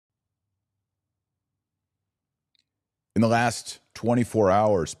In the last 24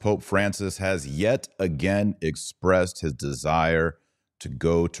 hours, Pope Francis has yet again expressed his desire to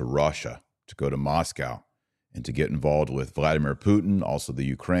go to Russia, to go to Moscow, and to get involved with Vladimir Putin, also the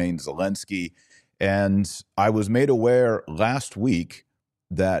Ukraine, Zelensky. And I was made aware last week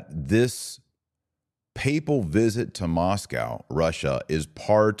that this papal visit to Moscow, Russia, is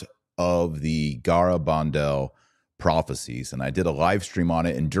part of the Garabandal prophecies. And I did a live stream on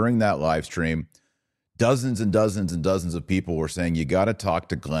it. And during that live stream, dozens and dozens and dozens of people were saying, you got to talk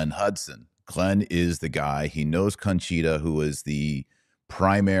to Glenn Hudson. Glenn is the guy. He knows Conchita, who is the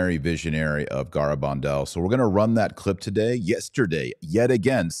primary visionary of Garabandal. So we're going to run that clip today. Yesterday, yet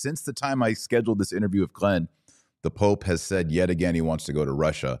again, since the time I scheduled this interview with Glenn, the Pope has said yet again he wants to go to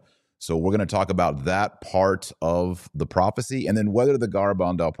Russia. So we're going to talk about that part of the prophecy and then whether the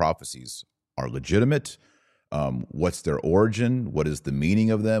Garabandal prophecies are legitimate. What's their origin? What is the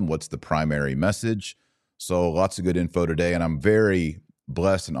meaning of them? What's the primary message? So lots of good info today, and I'm very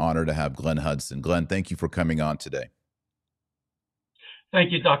blessed and honored to have Glenn Hudson. Glenn, thank you for coming on today.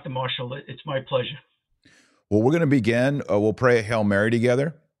 Thank you, Dr. Marshall. It's my pleasure. Well, we're going to begin. We'll pray a Hail Mary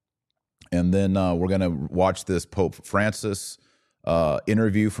together, and then we're going to watch this Pope Francis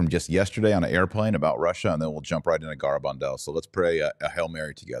interview from just yesterday on an airplane about Russia, and then we'll jump right into Garabandal. So let's pray a Hail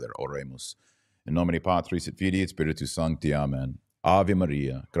Mary together. Oremus. In nomine Patris et Filii et Spiritus Sancti. Amen. Ave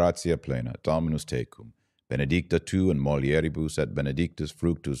Maria, gratia plena, Dominus tecum. Benedicta tu in mulieribus et benedictus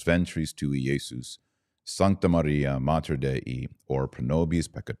fructus ventris tui, Iesus. Sancta Maria, Mater Dei, ora pro nobis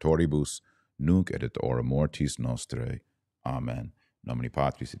peccatoribus, nunc et hora mortis nostrae. Amen. In nomine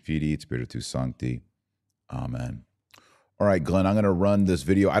Patris et Filii et Spiritus Sancti. Amen. All right, Glenn, I'm going to run this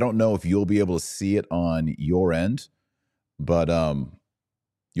video. I don't know if you'll be able to see it on your end, but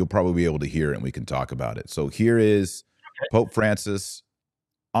you'll probably be able to hear it and we can talk about it. So here is Pope Francis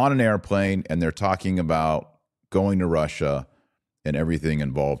on an airplane, and they're talking about going to Russia and everything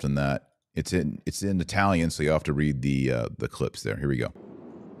involved in that. It's in Italian, so you have to read the clips there. Here we go.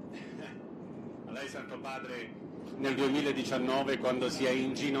 A lei, Santo Padre, nel 2019, quando si è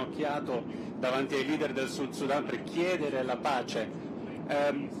inginocchiato davanti ai leader del Sud Sudan per chiedere la pace.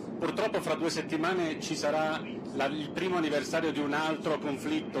 Purtroppo fra 2 settimane ci sarà il primo anniversario di un altro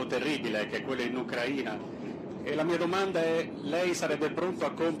conflitto terribile, che è quello in Ucraina. E la mia domanda è, lei sarebbe pronto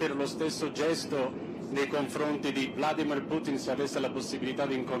a compiere lo stesso gesto nei confronti di Vladimir Putin se avesse la possibilità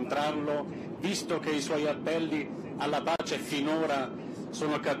di incontrarlo, visto che i suoi appelli alla pace finora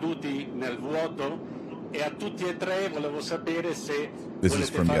sono caduti nel vuoto? E a tutti e tre volevo sapere se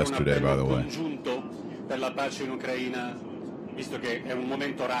volete fare un appello congiunto per la pace in Ucraina, visto che è un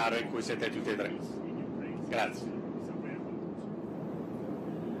momento raro in cui siete tutti e tre. Grazie.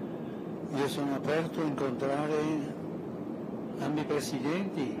 Io sono aperto a incontrare ambi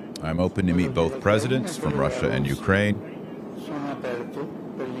presidenti. I'm open to meet both presidents from Russia and Ukraine. Sono aperto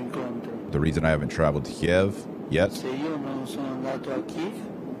per l'incontro. The reason I haven't traveled to Kiev yet, Se io non sono andato a Kiev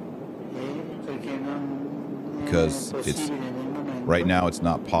è perché non because è it's possibile nel momento. right now it's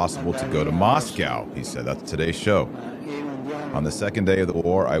not possible to go to Moscow, he said. That's today's show. On the second day of the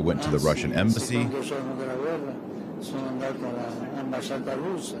war, I went to the Russian embassy. Quando sono della guerra sono andato all'ambasciata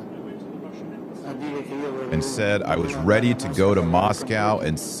russa. And said I was ready to go to Moscow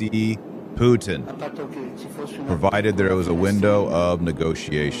and see Putin, provided there was a window of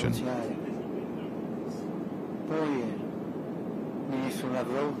negotiation.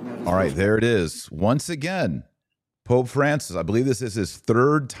 All right, there it is. Once again, Pope Francis, I believe this is his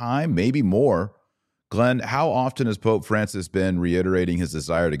 3rd time, maybe more. Glenn, how often has Pope Francis been reiterating his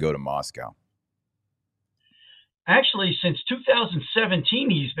desire to go to Moscow? Actually, since 2017,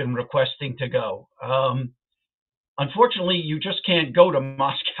 he's been requesting to go. Unfortunately, you just can't go to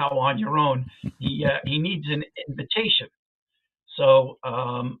Moscow on your own. He needs an invitation. So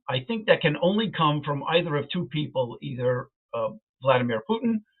I think that can only come from either of 2 people, either Vladimir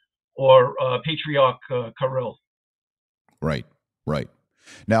Putin or Patriarch Kirill. Right.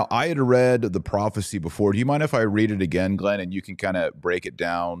 Now, I had read the prophecy before. Do you mind if I read it again, Glenn, and you can kind of break it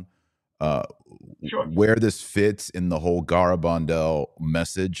down? Sure. Where this fits in the whole Garabandal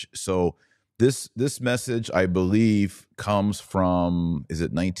message. So this message, I believe, comes from, is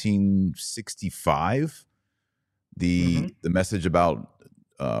it 1965? The message about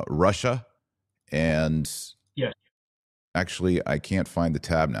Russia. And yes. Actually, I can't find the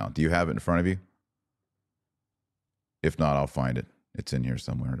tab now. Do you have it in front of you? If not, I'll find it. It's in here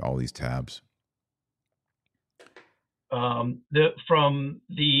somewhere, all these tabs. From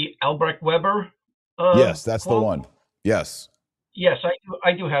the Albrecht Weber. Yes, that's quote? The one. Yes. Yes,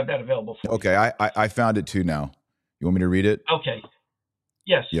 I do have that available for you. Okay, I found it too now. You want me to read it? Okay.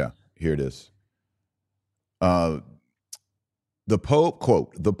 Yes. Yeah, here it is. The Pope,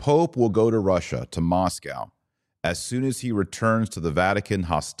 quote, the Pope will go to Russia, to Moscow. As soon as he returns to the Vatican,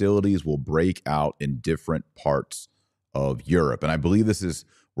 hostilities will break out in different parts of Europe. And I believe this is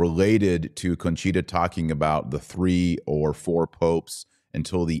related to Conchita talking about the 3 or 4 popes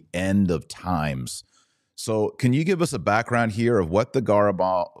until the end of times. So can you give us a background here of what the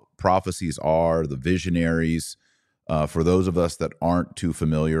Garabal prophecies are, the visionaries, for those of us that aren't too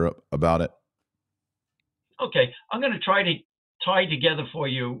familiar about it? Okay, I'm going to try to tie together for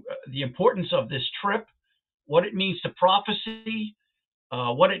you the importance of this trip, what it means to prophecy,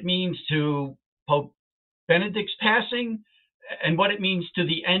 what it means to Pope Benedict's passing, and what it means to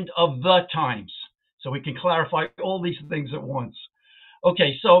the end of the times. So we can clarify all these things at once.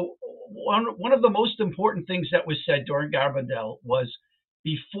 Okay, so one of the most important things that was said during Garabandal was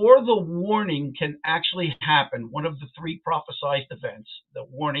before the warning can actually happen, one of the 3 prophesied events, the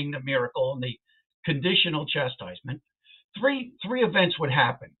warning, the miracle, and the conditional chastisement, three events would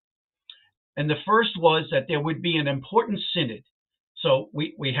happen. And the first was that there would be an important synod. So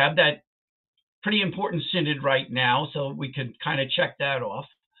we have that pretty important synod right now, so we could kind of check that off.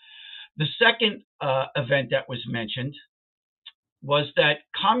 The second event that was mentioned was that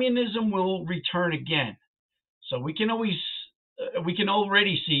communism will return again. So we can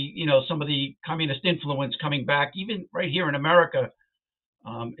already see, some of the communist influence coming back, even right here in America.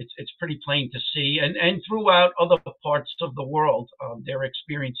 It's pretty plain to see, and throughout other parts of the world, they're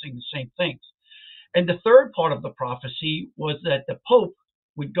experiencing the same things. And the third part of the prophecy was that the Pope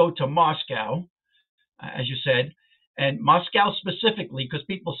would go to Moscow, as you said, and Moscow specifically, because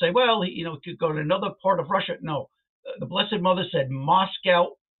people say, well, could go to another part of Russia. No, the Blessed Mother said Moscow,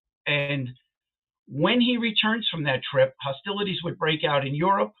 and when he returns from that trip, hostilities would break out in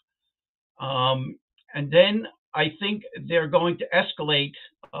Europe, and then I think they're going to escalate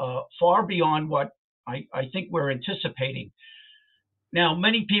far beyond what I think we're anticipating. Now,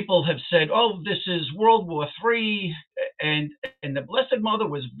 many people have said, oh, this is World War III, and the Blessed Mother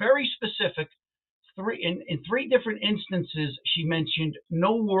was very specific. In 3 different instances, she mentioned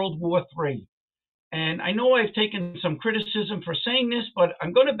no World War III. And I know I've taken some criticism for saying this, but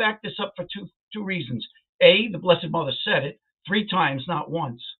I'm going to back this up for two reasons. A, the Blessed Mother said it 3 times, not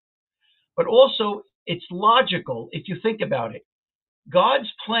once. But also, it's logical if you think about it. God's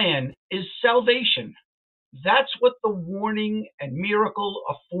plan is salvation. That's what the warning and miracle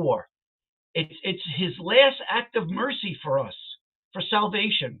are for. It's his last act of mercy for us, for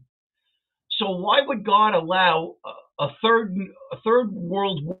salvation. So why would God allow a third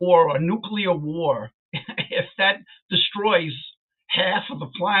world war, a nuclear war, if that destroys half of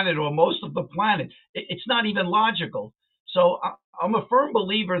the planet or most of the planet? It's not even logical. So I'm a firm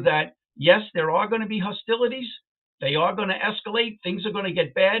believer that, yes, there are going to be hostilities. They are going to escalate. Things are going to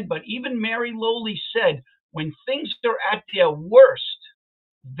get bad. But even Mary Lowly said, when things are at their worst,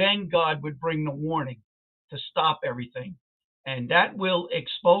 then God would bring the warning to stop everything. And that will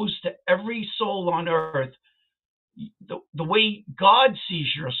expose to every soul on earth the way God sees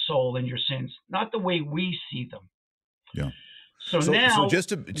your soul and your sins, not the way we see them. Yeah. So now, so just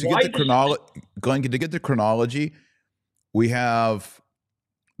to get the chronology, we have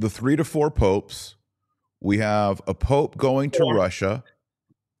the 3 to 4 popes. We have a pope going to Russia,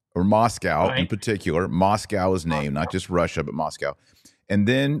 or Moscow in particular. Moscow is named, not just Russia, but Moscow. And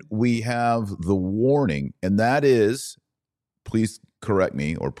then we have the warning, and that is, please correct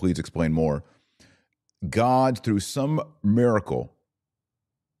me or please explain more, God, through some miracle,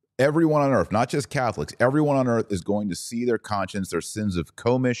 everyone on earth, not just Catholics, everyone on earth is going to see their conscience, their sins of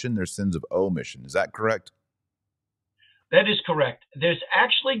commission, their sins of omission. Is that correct? That is correct. There's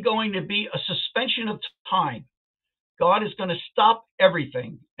actually going to be a suspension of time. God is going to stop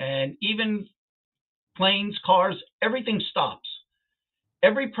everything, and even planes, cars, everything stops.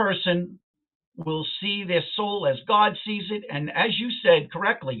 Every person will see their soul as God sees it, and as you said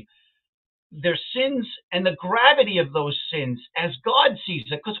correctly, their sins and the gravity of those sins as God sees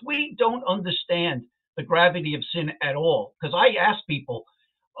it, because we don't understand the gravity of sin at all. Because I ask people,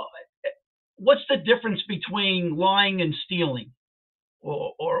 what's the difference between lying and stealing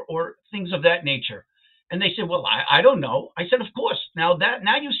or things of that nature? And they said, well, I don't know. I said, of course. Now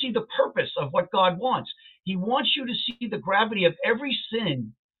you see the purpose of what God wants. He wants you to see the gravity of every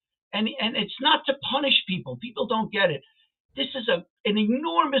sin. And it's not to punish people. People don't get it. This is an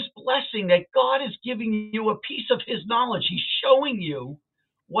enormous blessing that God is giving you a piece of his knowledge. He's showing you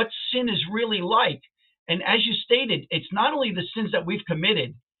what sin is really like. And as you stated, it's not only the sins that we've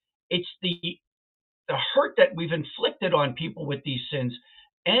committed, it's the hurt that we've inflicted on people with these sins,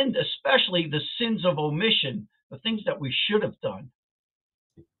 and especially the sins of omission, the things that we should have done.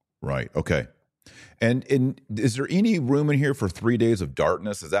 Right. Okay. And is there any room in here for 3 days of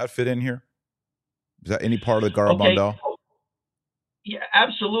darkness? Does that fit in here? Is that any part of the Okay. Garabandal? Yeah,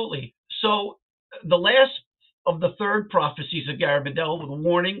 absolutely. So the last of the third prophecies of Garabandal, the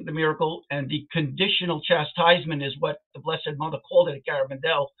warning, the miracle, and the conditional chastisement is what the Blessed Mother called it at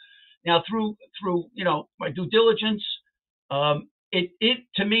Garabandal. Now, through my due diligence, it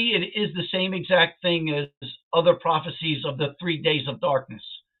to me it is the same exact thing as other prophecies of the 3 days of darkness.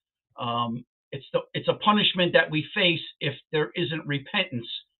 It's a punishment that we face if there isn't repentance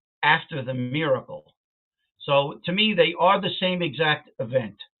after the miracle. So to me, they are the same exact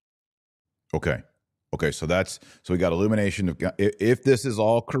event. Okay. So we got illumination of God. If this is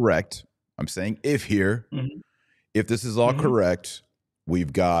all correct, I'm saying if here, if this is all correct,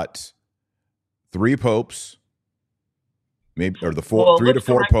 we've got 3 popes, maybe, or the 3 to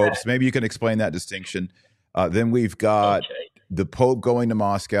 4 popes. Maybe you can explain that distinction. Then we've got the Pope going to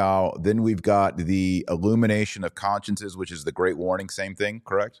Moscow. Then we've got the illumination of consciences, which is the Great Warning. Same thing,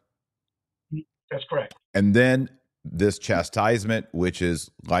 correct? That's correct. And then this chastisement, which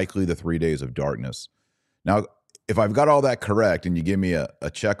is likely the 3 days of darkness. Now, if I've got all that correct and you give me a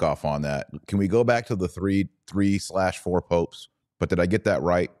check off on that, can we go back to the 3/4 popes? But did I get that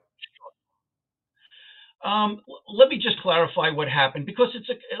right? Let me just clarify what happened, because it's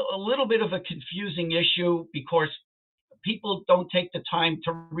a little bit of a confusing issue, because people don't take the time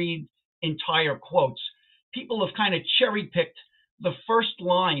to read entire quotes. People have kind of cherry picked the first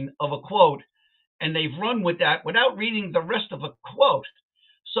line of a quote and they've run with that without reading the rest of a quote.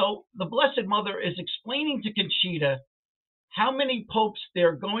 So the Blessed Mother is explaining to Conchita how many popes there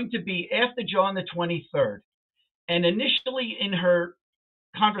are going to be after John the 23rd. And initially in her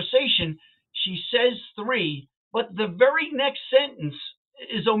conversation, she says 3, but the very next sentence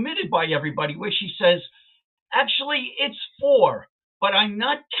is omitted by everybody, where she says, actually, it's 4, but I'm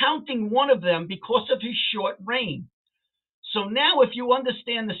not counting one of them because of his short reign. So now if you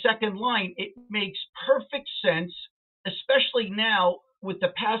understand the second line, it makes perfect sense, especially now with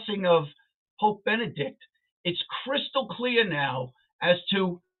the passing of Pope Benedict. It's crystal clear now as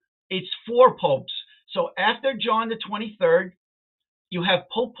to it's 4 popes. So after John the 23rd, you have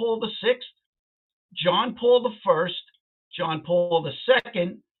Pope Paul VI, John Paul I, John Paul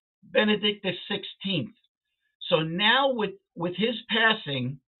II, Benedict XVI. So now with his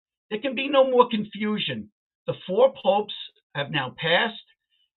passing, there can be no more confusion. The 4 popes have now passed,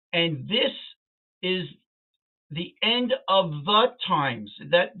 and this is the end of the times.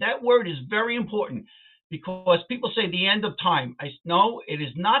 That word is very important, because people say the end of time. No, it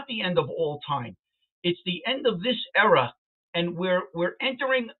is not the end of all time. It's the end of this era, and we're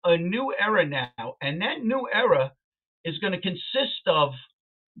entering a new era now, and that new era is going to consist of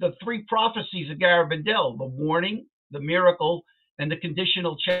the 3 prophecies of Garabandal: the warning, the miracle, and the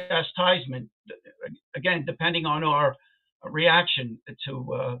conditional chastisement. Again, depending on our reaction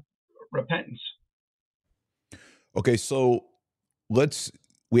to repentance. Okay, so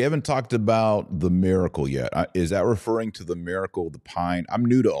we haven't talked about the miracle yet. Is that referring to the miracle of the pine? I'm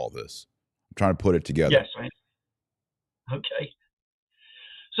new to all this. I'm trying to put it together. Yes. Okay.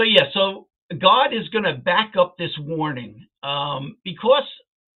 So God is going to back up this warning, because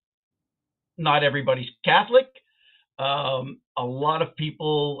not everybody's Catholic. A lot of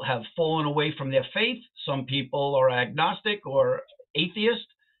people have fallen away from their faith. Some people are agnostic or atheist,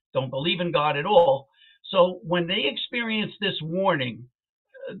 don't believe in God at all. So when they experience this warning,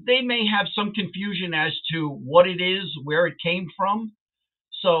 they may have some confusion as to what it is, where it came from.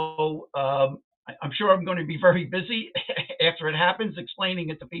 So I'm sure I'm going to be very busy after it happens explaining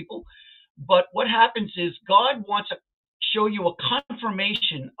it to people. But what happens is God wants to show you a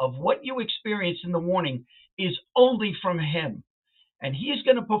confirmation of what you experience in the warning is only from him. And he's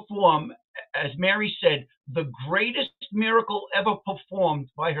going to perform, as Mary said, the greatest miracle ever performed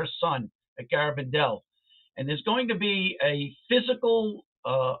by her son at Garabandal. And there's going to be a physical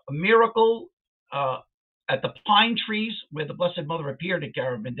miracle at the pine trees where the Blessed Mother appeared at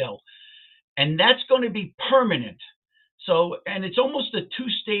Garabandal. And that's going to be permanent. So, and it's almost a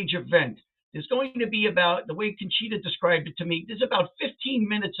 2-stage event. There's going to be about, the way Conchita described it to me, there's about 15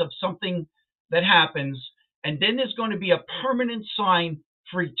 minutes of something that happens, and then there's going to be a permanent sign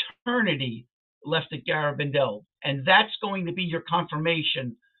for eternity left at Garabandal. And that's going to be your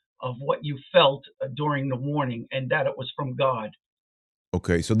confirmation of what you felt during the warning, and that it was from God.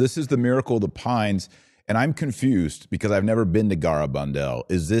 Okay, so this is the miracle of the pines, and I'm confused because I've never been to Garabandal.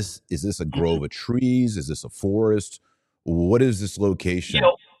 Is this a grove of trees? Is this a forest? What is this location?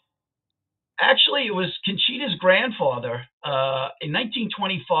 Actually, it was Conchita's grandfather in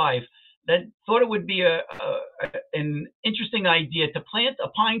 1925 that thought it would be an interesting idea to plant a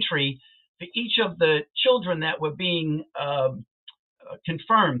pine tree for each of the children that were being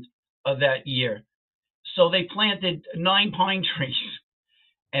confirmed that year. So they planted 9 pine trees,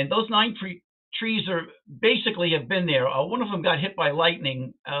 and those 9 trees are basically have been there. One of them got hit by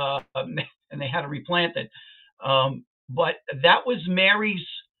lightning, and they had to replant it. But that was Mary's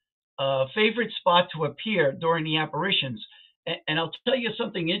favorite spot to appear during the apparitions. And I'll tell you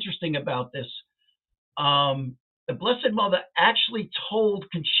something interesting about this. The Blessed Mother actually told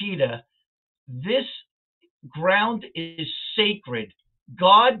Conchita, this ground is sacred.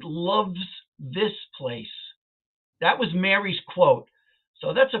 God loves this place. That was Mary's quote.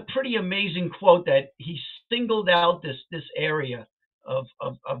 So that's a pretty amazing quote that he singled out this area of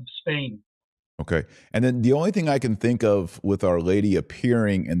Spain. Okay. And then the only thing I can think of with Our Lady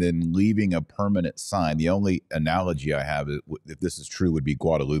appearing and then leaving a permanent sign, the only analogy I have, if this is true, would be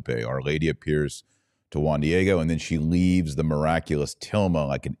Guadalupe. Our Lady appears to Juan Diego, and then she leaves the miraculous tilma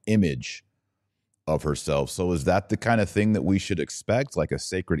like an image of herself. So is that the kind of thing that we should expect, like a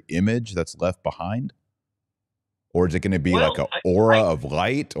sacred image that's left behind? Or is it going to be like an aura of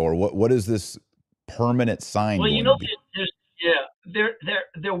light? Or what is this permanent sign going to be?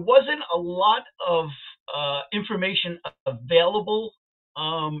 There wasn't a lot of information available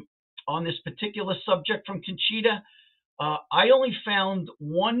on this particular subject from Conchita. I only found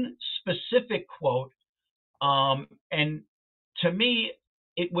one specific quote, and to me,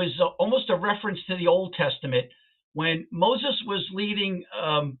 it was almost a reference to the Old Testament. When Moses was leading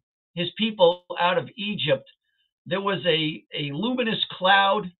his people out of Egypt, there was a luminous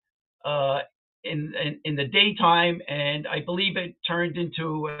cloud in the daytime, and I believe it turned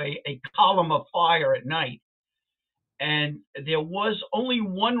into a column of fire at night. And there was only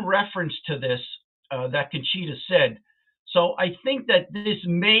one reference to this that Conchita said. So I think that this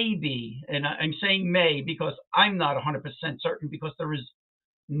may be, and I'm saying may because I'm not 100% certain, because there is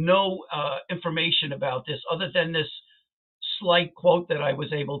no information about this other than this slight quote that I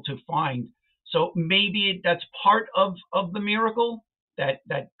was able to find. So maybe that's part of the miracle, that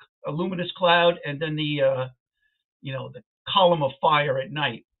a luminous cloud and then the column of fire at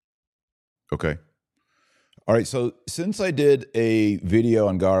night. Okay. All right. So since I did a video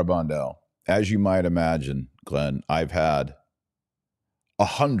on Garabandal, as you might imagine, Glenn, I've had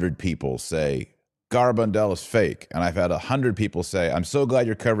 100 people say Garabandal is fake. And I've had 100 people say, I'm so glad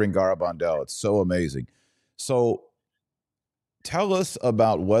you're covering Garabandal. It's so amazing. So tell us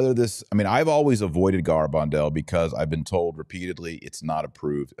about whether this, I mean, I've always avoided Garabandal because I've been told repeatedly it's not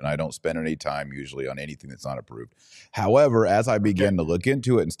approved, and I don't spend any time usually on anything that's not approved. However, as I began to look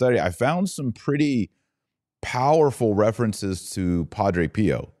into it and study, I found some pretty powerful references to Padre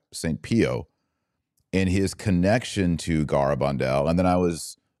Pio, St. Pio, and his connection to Garabandal. And then I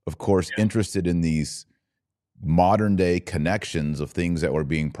was, of course, interested in these modern day connections of things that were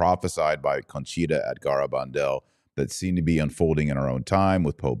being prophesied by Conchita at Garabandal that seem to be unfolding in our own time,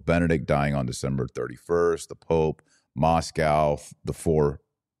 with Pope Benedict dying on December 31st, the Pope, Moscow, the 4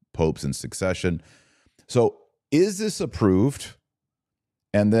 popes in succession. So is this approved?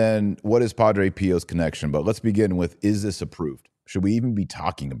 And then what is Padre Pio's connection? But let's begin with, is this approved? Should we even be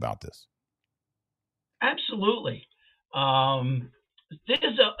talking about this? Absolutely. There's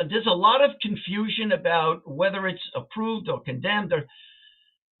a lot of confusion about whether it's approved or condemned.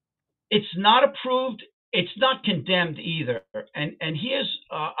 It's not approved. It's not condemned either. And here's,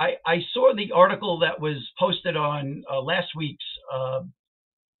 I saw the article that was posted on last week's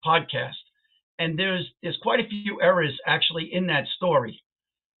podcast, and there's quite a few errors actually in that story.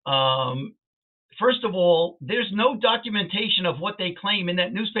 First of all, there's no documentation of what they claim in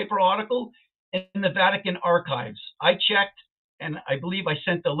that newspaper article in the Vatican archives. I checked, and I believe I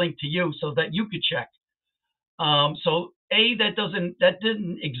sent the link to you so that you could check. So that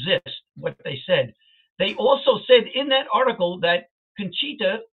didn't exist, what they said. They also said in that article that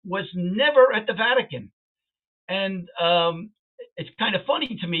Conchita was never at the Vatican. And it's kind of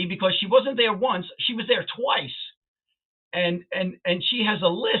funny to me because she wasn't there once, she was there twice. And she has a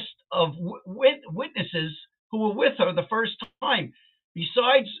list of witnesses who were with her the first time.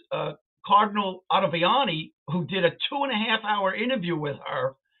 Besides Cardinal Ottaviani, who did a 2.5-hour interview with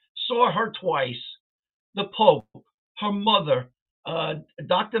her, saw her twice, the Pope, her mother,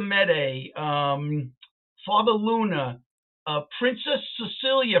 Dr. Mede, Father Luna, Princess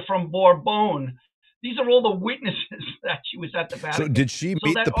Cecilia from Bourbon. These are all the witnesses that she was at the Vatican. So did she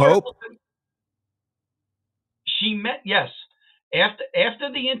meet the Pope? She met, yes. After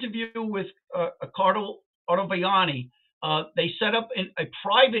the interview with Cardinal Ottaviani, they set up a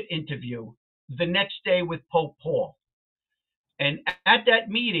private interview the next day with Pope Paul. And at that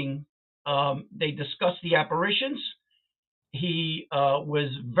meeting, they discussed the apparitions. he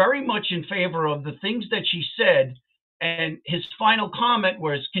was very much in favor of the things that she said. And his final comment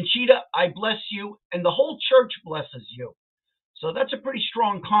was, Conchita, I bless you, and the whole church blesses you. So that's a pretty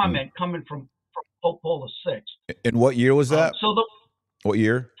strong comment coming from Pope Paul VI. And what year was that? What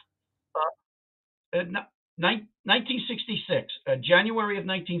year? 1966. January of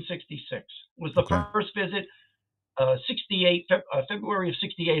 1966 was the first visit. 68, February of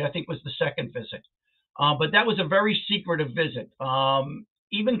 68, I think, was the second visit. But that was a very secretive visit.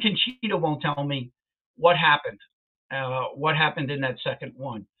 Even Conchita won't tell me what happened in that second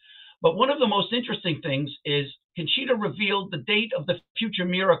one. But one of the most interesting things is Conchita revealed the date of the future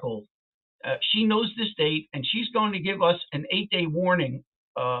miracle. She knows this date, and she's going to give us an 8-day warning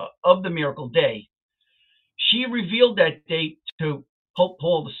of the miracle day. She revealed that date to Pope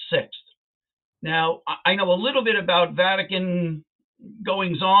Paul VI. Now, I know a little bit about Vatican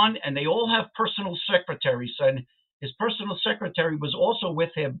goings on, and they all have personal secretaries. And his personal secretary was also with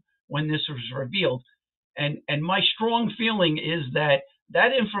him when this was revealed. And my strong feeling is that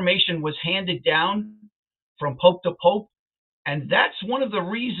information was handed down from Pope to Pope. And that's one of the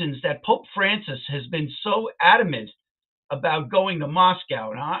reasons that Pope Francis has been so adamant about going to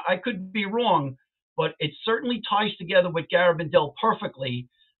Moscow. Now, I could be wrong, but it certainly ties together with Garabandal perfectly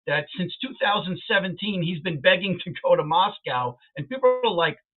that since 2017, he's been begging to go to Moscow. And people are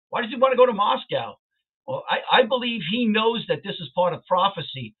like, why does he want to go to Moscow? Well, I believe he knows that this is part of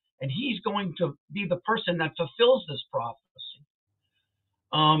prophecy, and he's going to be the person that fulfills this prophecy.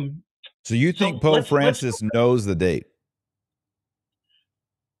 So you think Pope Francis knows the date?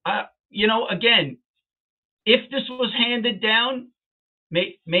 Again, if this was handed down,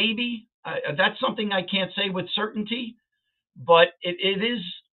 maybe. That's something I can't say with certainty, but it is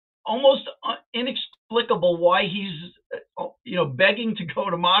almost inexplicable why he's begging to go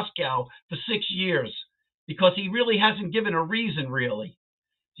to Moscow for 6 years, because he really hasn't given a reason, really.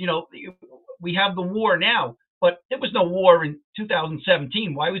 We have the war now, but there was no war in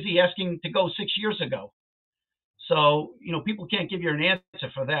 2017. Why was he asking to go 6 years ago? So, people can't give you an answer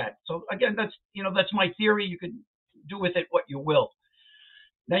for that. So again, that's my theory. You can do with it what you will.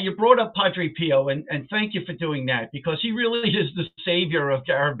 Now, you brought up Padre Pio, and thank you for doing that, because he really is the savior of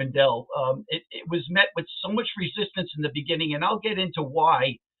Garabandal. It was met with so much resistance in the beginning, and I'll get into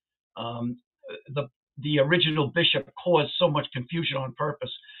why the original bishop caused so much confusion on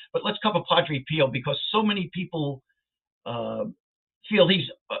purpose. But let's cover Padre Pio, because so many people feel he's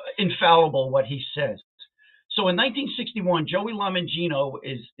infallible, what he says. So in 1961, Joey Lamangino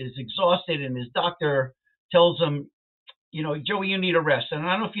is exhausted, and his doctor tells him, Joey, you need a rest. And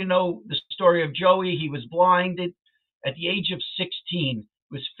I don't know if you know the story of Joey. He was blinded at the age of 16. He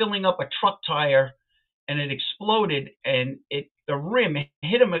was filling up a truck tire, and it exploded, and the rim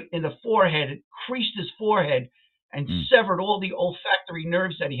hit him in the forehead. It creased his forehead and severed all the olfactory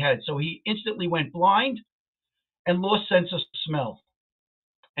nerves that he had. So he instantly went blind and lost sense of smell.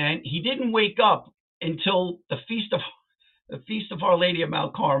 And he didn't wake up until the Feast of Our Lady of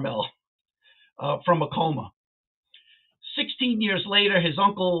Mount Carmel from a coma. 16 years later, his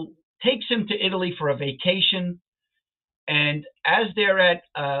uncle takes him to Italy for a vacation. And as they're at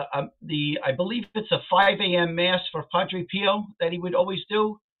I believe it's a 5 a.m. mass for Padre Pio that he would always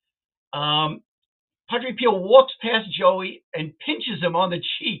do, Padre Pio walks past Joey and pinches him on the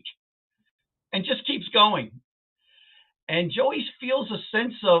cheek and just keeps going. And Joey feels a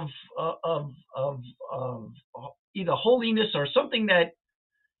sense of either holiness or something that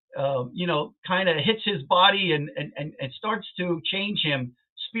kind of hits his body and starts to change him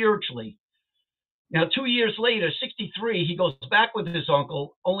spiritually. Now, 2 years later, 63, he goes back with his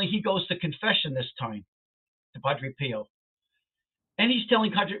uncle, only he goes to confession this time to Padre Pio. And he's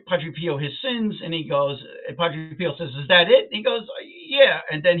telling Padre Pio his sins, and Padre Pio says, is that it? And he goes, yeah.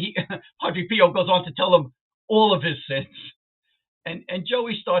 And then Padre Pio goes on to tell him all of his sins. And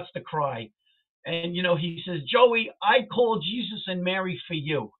Joey starts to cry. And, he says, Joey, I call Jesus and Mary for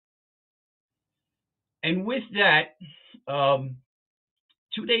you. And with that,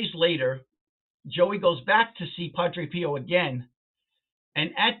 2 days later, Joey goes back to see Padre Pio again.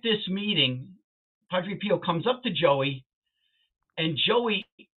 And at this meeting, Padre Pio comes up to Joey, and Joey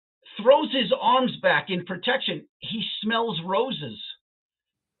throws his arms back in protection. He smells roses.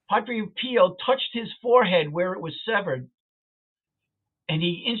 Padre Pio touched his forehead where it was severed, and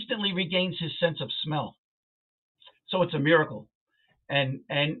he instantly regains his sense of smell. So it's a miracle. And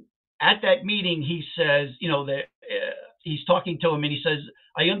at that meeting, he says, he's talking to him, and he says,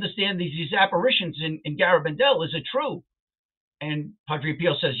 I understand these apparitions in Garabandal. Is it true? And Padre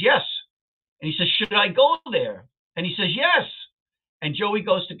Pio says, yes. And he says, should I go there? And he says, yes. And Joey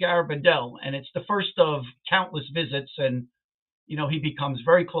goes to Garabandal, and it's the first of countless visits. And he becomes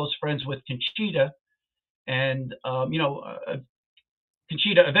very close friends with Conchita, and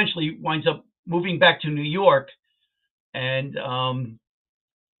Conchita eventually winds up moving back to New York, and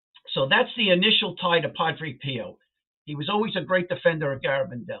so that's the initial tie to Padre Pio. He was always a great defender of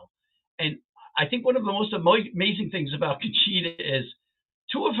Garabandal, and I think one of the most amazing things about Conchita is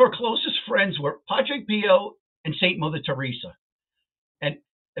two of her closest friends were Padre Pio and Saint Mother Teresa, and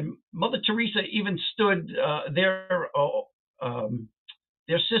Mother Teresa even stood their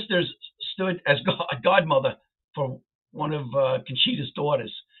sisters stood as godmother for one of Conchita's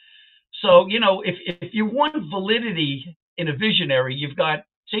daughters. So if you want validity in a visionary, you've got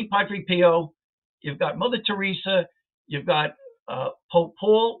Saint Padre Pio, you've got Mother Teresa, you've got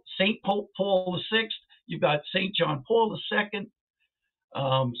Saint Pope Paul VI, you've got Saint John Paul II.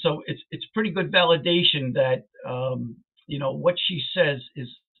 So it's pretty good validation that what she says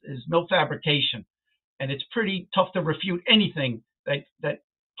is no fabrication, and it's pretty tough to refute anything that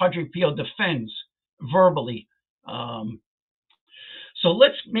Padre Pio defends verbally. So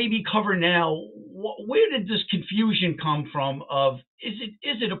let's maybe cover now, where did this confusion come from of is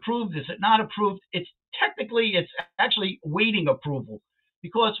it approved, is it not approved? It's actually waiting approval,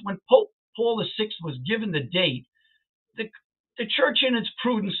 because when Pope Paul VI was given the date, the church in its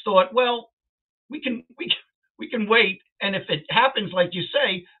prudence thought, well, we can wait, and if it happens like you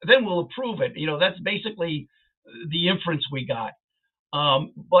say, then we'll approve it. That's basically the inference we got.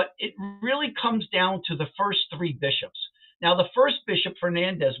 But it really comes down to the first three bishops. Now, the first bishop,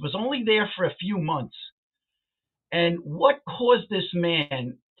 Fernandez, was only there for a few months. And what caused this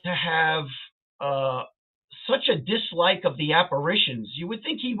man to have such a dislike of the apparitions? You would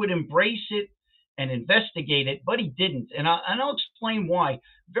think he would embrace it and investigate it, but he didn't. And I'll explain why.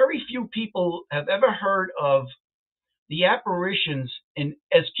 Very few people have ever heard of the apparitions in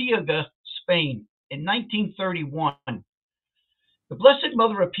Ezquierra, Spain, in 1931. The Blessed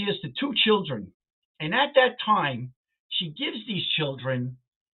Mother appears to two children, and at that time, she gives these children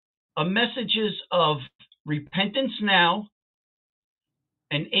messages of repentance now,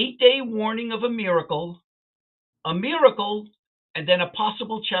 an 8-day warning of a miracle, and then a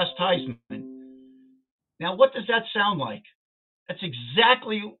possible chastisement. Now, what does that sound like? That's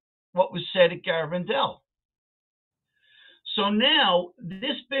exactly what was said at Garabandal. So now,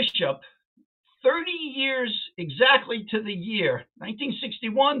 this bishop, 30 years exactly to the year,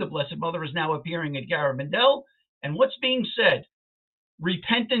 1961, the Blessed Mother is now appearing at Garabandal. And what's being said?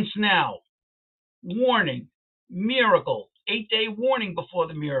 Repentance now, warning, miracle, 8-day warning before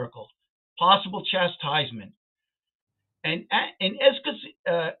the miracle, possible chastisement. And in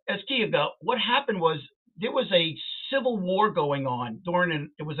Ezquierra, what happened was there was a civil war going on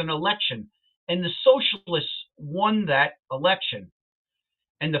it was an election, and the socialists won that election.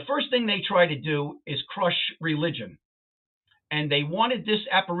 And the first thing they try to do is crush religion. And they wanted this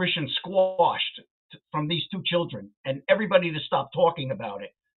apparition squashed from these two children and everybody to stop talking about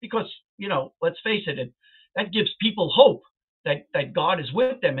it. Because, let's face it, that gives people hope that God is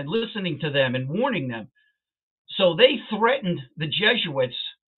with them and listening to them and warning them. So they threatened the Jesuits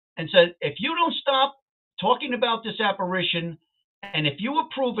and said, if you don't stop talking about this apparition, and if you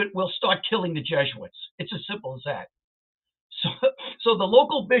approve it, we'll start killing the Jesuits. It's as simple as that. So the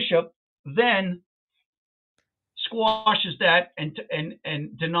local bishop then squashes that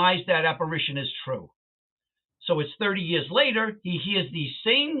and denies that apparition is true. So it's 30 years later, he hears these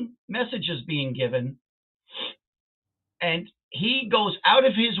same messages being given, and he goes out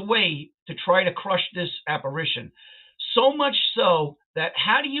of his way to try to crush this apparition. So much so that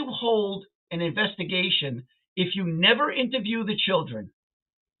how do you hold an investigation if you never interview the children?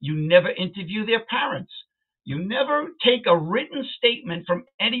 You never interview their parents. You never take a written statement from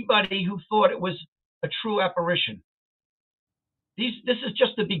anybody who thought it was a true apparition. This is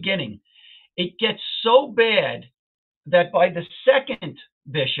just the beginning. It gets so bad that by the second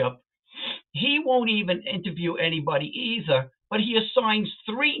bishop, he won't even interview anybody either, but he assigns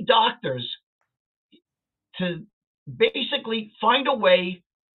 3 doctors to basically find a way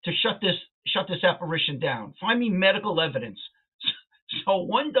to shut this apparition down. Find me medical evidence. So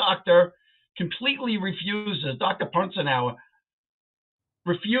one doctor completely refuses. Dr. Punzenauer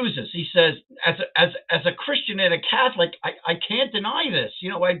refuses. He says, as a Christian and a Catholic, I can't deny this.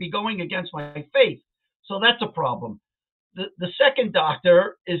 I'd be going against my faith. So that's a problem. The second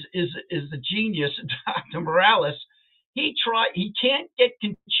doctor is the genius, Dr. Morales. He can't get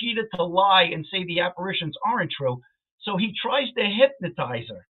Conchita to lie and say the apparitions aren't true. So he tries to hypnotize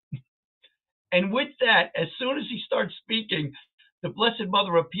her. And with that, as soon as he starts speaking, the Blessed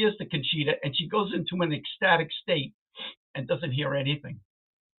Mother appears to Conchita, and she goes into an ecstatic state and doesn't hear anything.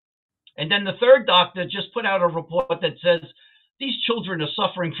 And then the third doctor just put out a report that says these children are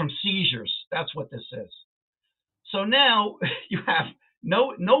suffering from seizures. That's what this is. So now you have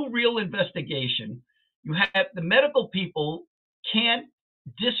no real investigation. You have the medical people can't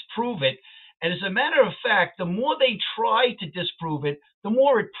disprove it. And as a matter of fact, the more they try to disprove it, the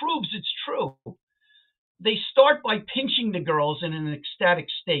more it proves it's true. They start by pinching the girls in an ecstatic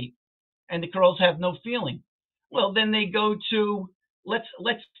state, and the girls have no feeling. Well, then they go to let's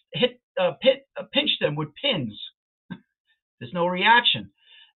pinch them with pins. There's no reaction.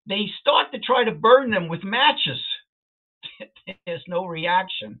 They start to try to burn them with matches. There's no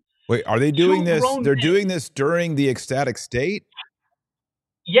reaction. Wait, are they doing this? They're doing this during the ecstatic state?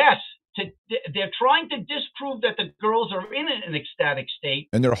 Yes. They're trying to disprove that the girls are in an ecstatic state.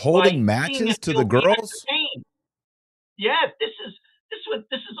 And they're holding matches to the girls? Yes, this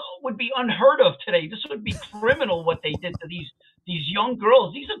would be unheard of today. This would be criminal what they did to these young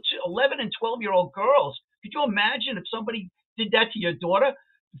girls. These are 11 and 12-year-old girls. Could you imagine if somebody did that to your daughter,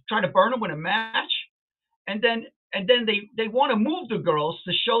 try to burn them with a match? And then they want to move the girls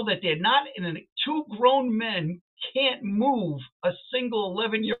to show that they're not in a, two grown men can't move a single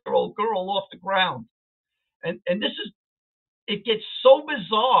 11-year-old girl off the ground. And this is, it gets so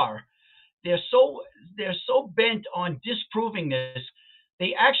bizarre. They're so bent on disproving this.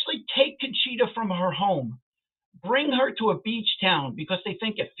 They actually take Conchita from her home, bring her to a beach town because they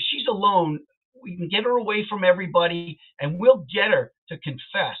think if she's alone, we can get her away from everybody and we'll get her to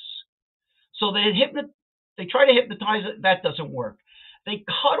confess. So they try to hypnotize her. That doesn't work. They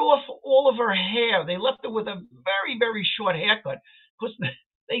cut off all of her hair. They left her with a very, very short haircut because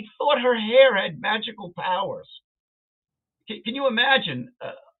they thought her hair had magical powers. Can you imagine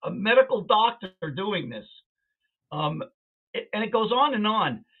a medical doctor doing this? And it goes on and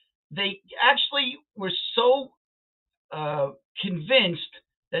on. They actually were so convinced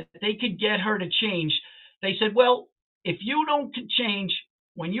that they could get her to change. They said, well, if you don't change,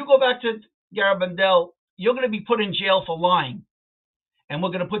 when you go back to Garabandal, you're going to be put in jail for lying. And we're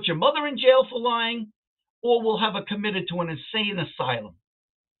going to put your mother in jail for lying, or we'll have her committed to an insane asylum.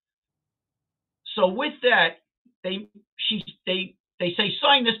 So with that, they say,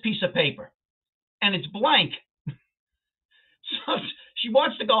 sign this piece of paper. And it's blank. So she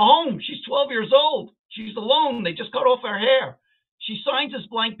wants to go home. She's 12 years old. She's alone. They just cut off her hair. She signs this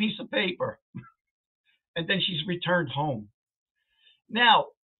blank piece of paper. And then she's returned home. Now,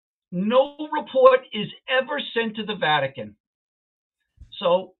 no report is ever sent to the Vatican.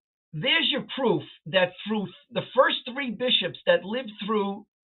 So there's your proof that through the first three bishops that lived through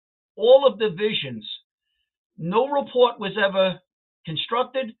all of the visions, no report was ever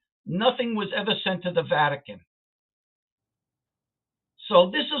constructed. Nothing was ever sent to the Vatican.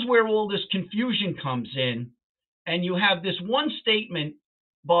 So this is where all this confusion comes in. And you have this one statement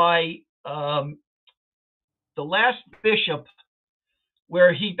by the last bishop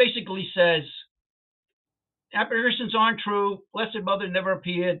where he basically says, apparitions aren't true. Blessed Mother never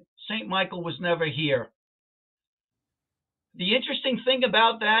appeared. St. Michael was never here. The interesting thing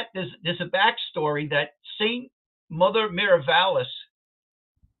about that, there's a backstory that St. Mother Miravallis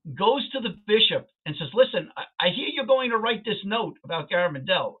goes to the bishop and says, listen, I hear you're going to write this note about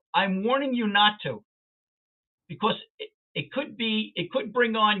Garabandal. I'm warning you not to, because it could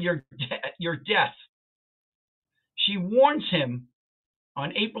bring on your death. She warns him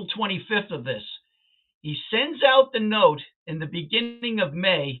on April 25th of this. He sends out the note in the beginning of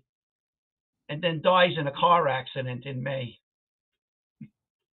May and then dies in a car accident in May.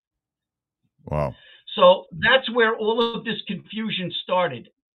 Wow. So that's where all of this confusion started.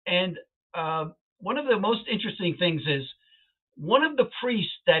 And one of the most interesting things is one of the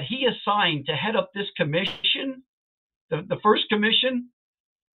priests that he assigned to head up this commission, the first commission,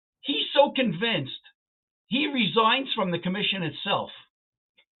 he's so convinced, he resigns from the commission itself.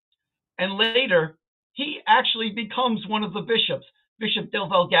 And later, he actually becomes one of the bishops, Bishop Del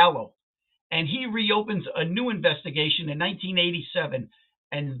Valgallo. And he reopens a new investigation in 1987,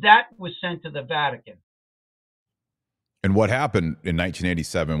 and that was sent to the Vatican. And what happened in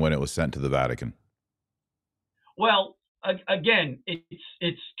 1987 when it was sent to the Vatican? Well, again,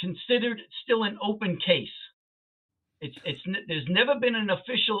 it's considered still an open case. There's never been an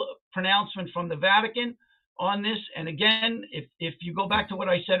official pronouncement from the Vatican on this. And again, if you go back to what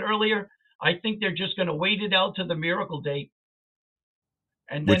I said earlier, I think they're just going to wait it out to the miracle date.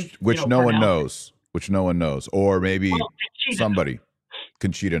 And then, which no one knows. Which no one knows. Or maybe somebody,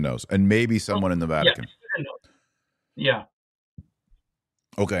 Conchita knows. And maybe someone in the Vatican. Yeah.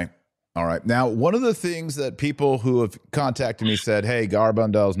 Okay. All right. Now, one of the things that people who have contacted me said, hey,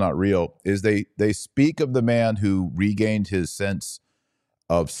 Garabandal is not real, is they speak of the man who regained his sense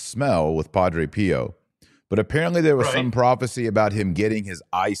of smell with Padre Pio. But apparently there was Right. some prophecy about him getting his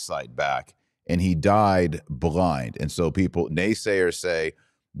eyesight back, and he died blind. And so naysayers say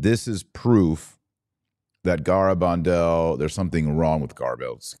this is proof that Garabandal, there's something wrong with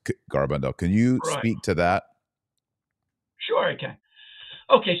Garabandal. Can you Right. speak to that? Sure, I can.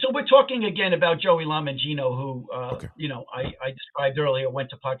 Okay, so we're talking again about Joey Lamangino, who, Okay. I described earlier, went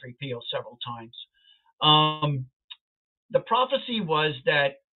to Padre Pio several times. The prophecy was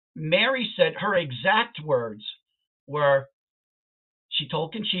that Mary said her exact words were, she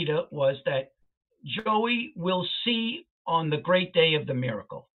told Conchita, was that Joey will see on the great day of the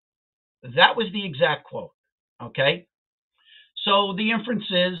miracle. That was the exact quote. Okay. So the inference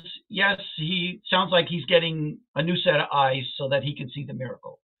is, yes, he sounds like he's getting a new set of eyes so that he can see the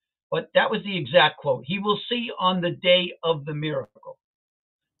miracle. But that was the exact quote. He will see on the day of the miracle.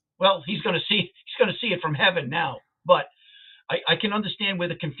 Well, he's going to see it from heaven now. But I can understand where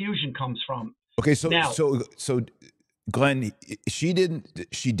the confusion comes from. Okay, so Glenn, she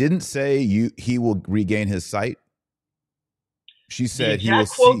didn't say he will regain his sight. She said he will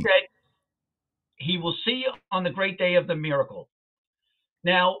see. That he will see on the great day of the miracle.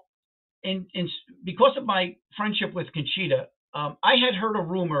 Now, because of my friendship with Conchita, I had heard a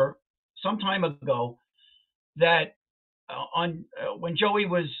rumor some time ago that when Joey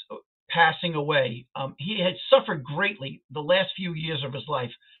was passing away, he had suffered greatly the last few years of his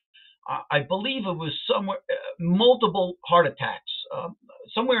life. I believe it was multiple heart attacks,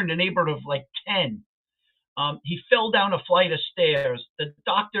 somewhere in the neighborhood of like 10. He fell down a flight of stairs. The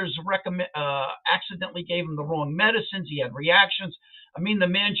doctors accidentally gave him the wrong medicines. He had reactions. I mean, the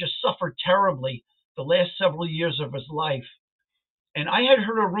man just suffered terribly the last several years of his life. And I had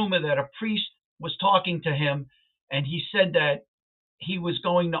heard a rumor that a priest was talking to him, and he said that he was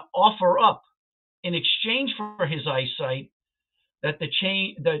going to offer up, in exchange for his eyesight, that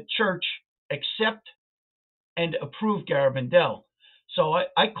the church accept and approve Garabandal. So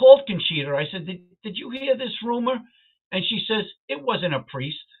I called Conchita. I said, did you hear this rumor? And she says, it wasn't a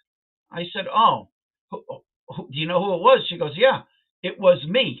priest. I said, oh, do you know who it was? She goes, yeah, it was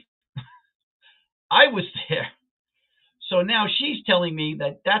me. I was there. So now she's telling me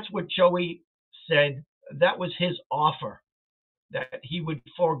that that's what Joey said. That was his offer, that he would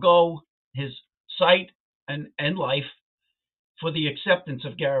forego his sight and life for the acceptance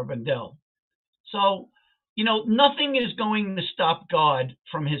of Garabandal. So, nothing is going to stop God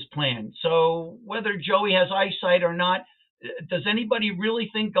from his plan. So whether Joey has eyesight or not, does anybody really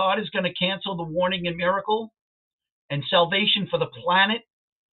think God is going to cancel the warning and miracle and salvation for the planet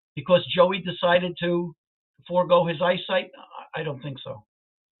because Joey decided to forego his eyesight? I don't think so.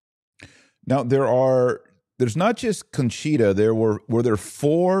 Now there's not just Conchita. Were there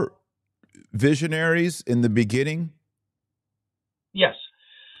 4 visionaries in the beginning? Yes.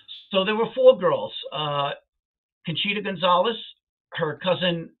 So there were 4 girls. Conchita Gonzalez, her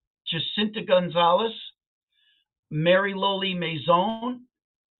cousin Jacinta Gonzalez, Mary Loli Maison,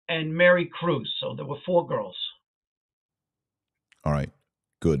 and Mary Cruz. So there were 4 girls. All right,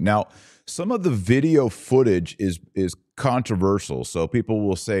 good. Now, some of the video footage is controversial. So people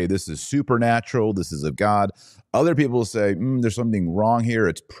will say this is supernatural, this is of God. Other people will say there's something wrong here.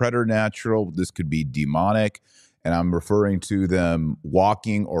 It's preternatural. This could be demonic. And I'm referring to them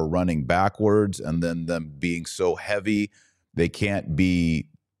walking or running backwards, and then them being so heavy they can't be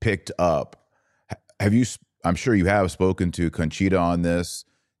picked up. I'm sure you have spoken to Conchita on this.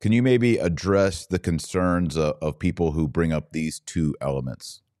 Can you maybe address the concerns of people who bring up these 2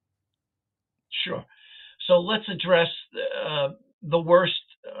 elements? Sure. So let's address the worst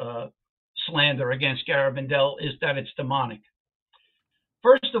slander against Garabandal is that it's demonic.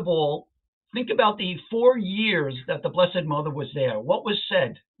 First of all, think about the 4 years that the Blessed Mother was there. What was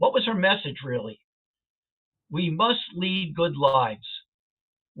said? What was her message, really? We must lead good lives.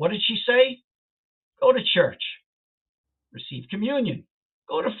 What did she say? Go to church. Receive communion.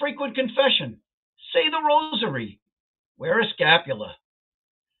 Go to frequent confession. Say the rosary. Wear a scapula.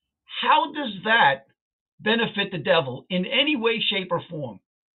 How does that benefit the devil in any way, shape, or form?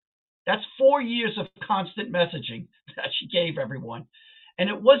 That's 4 years of constant messaging that she gave everyone. And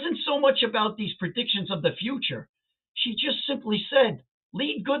it wasn't so much about these predictions of the future. She just simply said,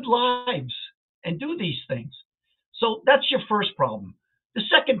 lead good lives and do these things. So that's your first problem. The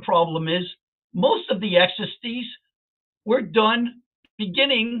second problem is most of the ecstasies were done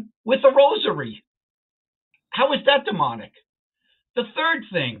beginning with a rosary. How is that demonic? The third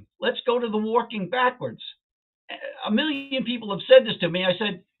thing, let's go to the walking backwards. A million people have said this to me. I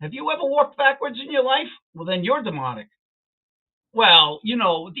said, have you ever walked backwards in your life? Well, then you're demonic. Well,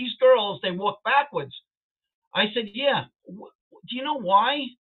 these girls, they walk backwards. I said, yeah. Do you know why?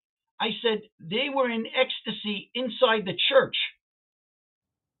 I said, they were in ecstasy inside the church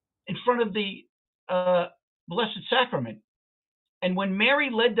in front of the Blessed Sacrament. And when Mary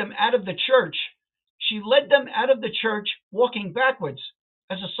led them out of the church, she led them out of the church walking backwards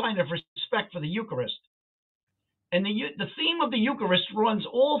as a sign of respect for the Eucharist. And the theme of the Eucharist runs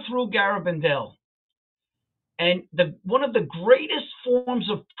all through Garabandal. And one of the greatest forms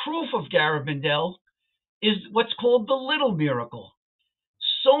of proof of Garabandal is what's called the little miracle.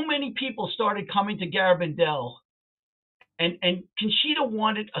 So many people started coming to Garabandal, and Conchita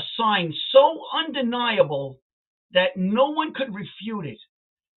wanted a sign so undeniable that no one could refute it.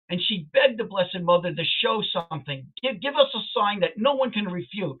 And she begged the Blessed Mother to show something. Give us a sign that no one can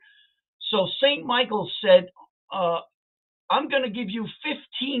refute. So St. Michael said, I'm going to give you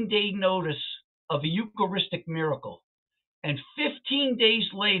 15-day notice of a Eucharistic miracle. And 15 days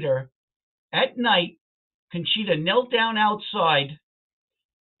later, at night, Conchita knelt down outside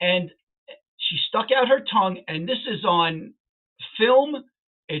and she stuck out her tongue. And this is on film.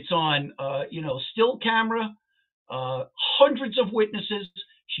 It's on, still camera, hundreds of witnesses.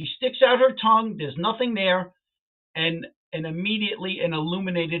 She sticks out her tongue. There's nothing there. And immediately an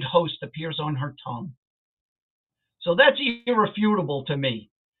illuminated host appears on her tongue. So that's irrefutable to me,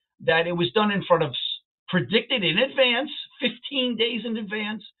 that it was done in front of, predicted in advance, 15 days in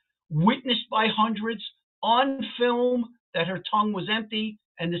advance, witnessed by hundreds, on film, that her tongue was empty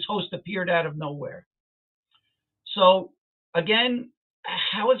and this host appeared out of nowhere. So again,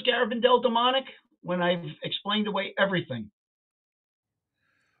 how is Garabandal demonic? When I've explained away everything.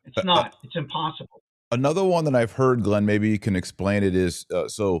 It's not. It's impossible. Another one that I've heard, Glenn, maybe you can explain it, is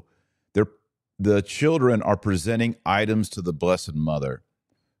the children are presenting items to the Blessed Mother.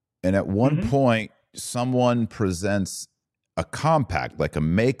 And at one point, someone presents a compact, like a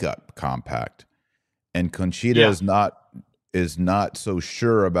makeup compact. And Conchita is not so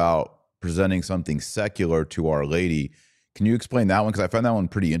sure about presenting something secular to Our Lady. Can you explain that one? Because I found that one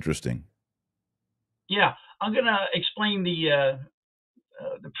pretty interesting. Yeah, I'm going to explain the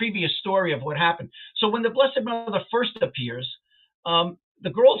previous story of what happened. So when the Blessed Mother first appears, the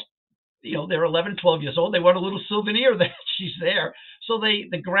girls, they're 11, 12 years old. They want a little souvenir that she's there. So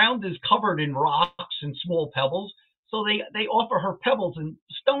the ground is covered in rocks and small pebbles. So they offer her pebbles and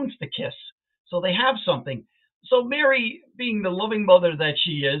stones to kiss. So they have something. So Mary, being the loving mother that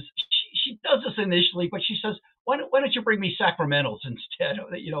she is, she does this initially, but she says, why don't you bring me sacramentals instead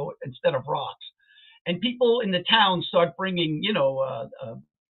of rocks? And people in the town start bringing,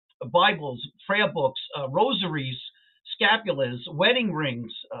 Bibles, prayer books, rosaries, scapulas, wedding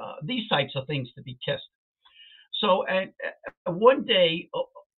rings, these types of things to be kissed. So one day,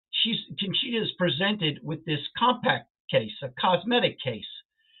 Conchita is presented with this compact case, a cosmetic case.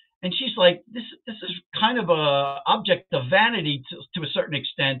 And she's like, this is kind of a object of vanity to a certain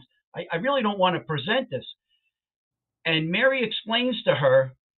extent. I really don't want to present this. And Mary explains to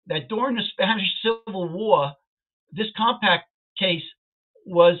her that during the Spanish Civil War, this compact case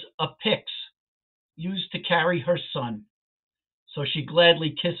was a pyx used to carry her son. So she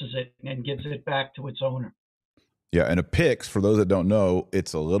gladly kisses it and gives it back to its owner. Yeah, and a pyx, for those that don't know,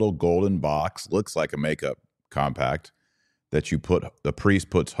 it's a little golden box, looks like a makeup compact that the priest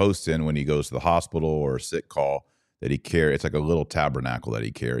puts host in when he goes to the hospital or a sick call that he carries. It's like a little tabernacle that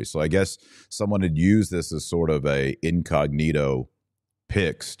he carries. So I guess someone had used this as sort of a incognito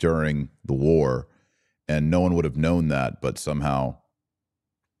pyx during the war, and no one would have known that, but somehow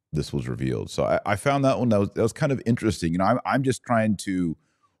this was revealed. So I found that one that was kind of interesting. I'm just trying to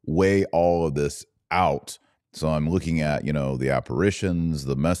weigh all of this out. So I'm looking at, the apparitions,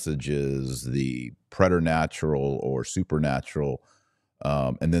 the messages, the preternatural or supernatural,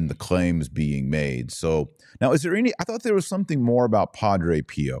 and then the claims being made. So now, is there I thought there was something more about Padre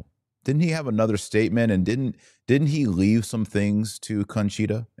Pio. Didn't he have another statement, and didn't he leave some things to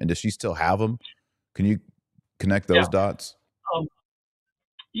Conchita? And does she still have them? Can you connect those dots?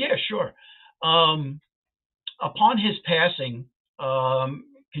 Yeah, sure. Upon his passing,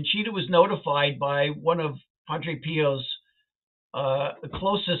 Conchita was notified by one of Padre Pio's the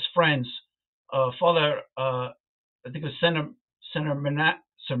closest friends, Father, I think it was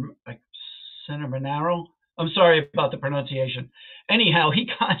Sener Monaro. I'm sorry about the pronunciation. Anyhow, he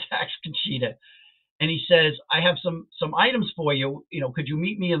contacts Conchita and he says, I have some items for you. Could you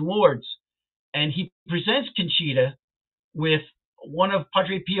meet me in Lourdes? And he presents Conchita with one of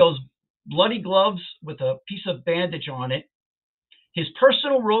Padre Pio's bloody gloves with a piece of bandage on it, his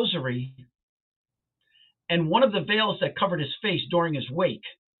personal rosary, and one of the veils that covered his face during his wake.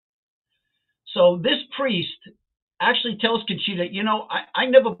 So this priest actually tells Conchita, I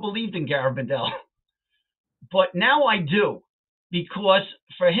never believed in Garabandal, but now I do. because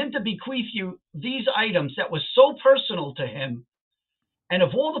for him to bequeath you these items that was so personal to him, and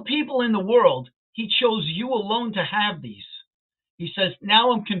of all the people in the world, he chose you alone to have these. He says,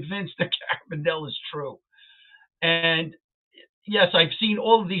 now I'm convinced that Carbondale is true. And yes, I've seen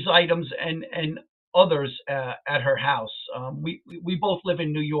all of these items and others at her house. We both live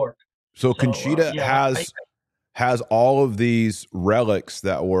in New York. So Conchita has all of these relics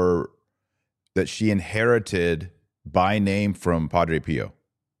that she inherited by name from Padre Pio.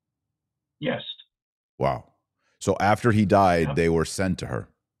 Yes. Wow. So after he died, they were sent to her.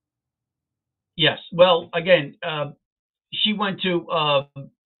 Yes. Well, again, she went to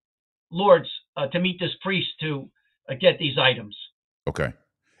Lourdes to meet this priest to get these items. Okay.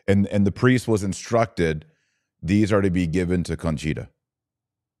 And the priest was instructed, these are to be given to Conchita.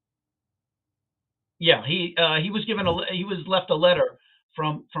 Yeah, he was given he was left a letter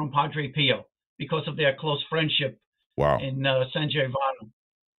from Padre Pio because of their close friendship. Wow. In San Giovanni.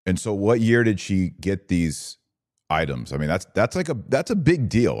 And so, what year did she get these items? I mean, that's a big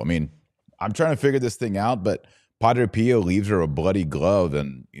deal. I mean, I'm trying to figure this thing out, but Padre Pio leaves her a bloody glove,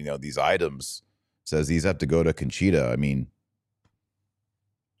 and these items, says these have to go to Conchita. I mean,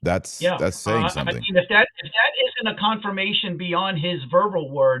 that's saying something. I mean, if that isn't a confirmation beyond his verbal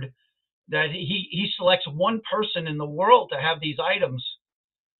word that he selects one person in the world to have these items,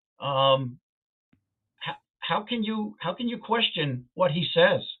 how can you question what he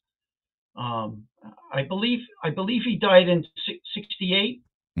says? I believe he died in 68.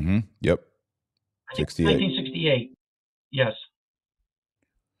 Mm-hmm. Yep. 68. 1968. Yes.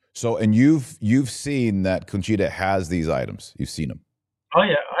 So, and you've seen that Conchita has these items. You've seen them. Oh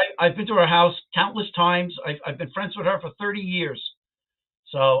yeah, I've been to her house countless times. I've been friends with her for 30 years.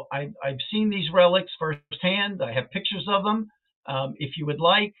 So I've seen these relics firsthand. I have pictures of them. If you would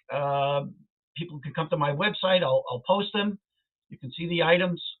like, people can come to my website. I'll post them. You can see the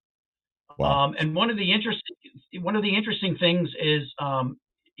items. Wow. And one of the interesting things is,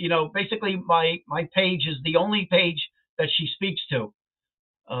 basically my page is the only page that she speaks to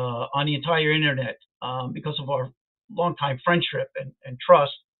on the entire internet because of our longtime friendship and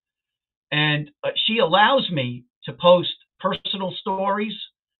trust. And she allows me to post personal stories,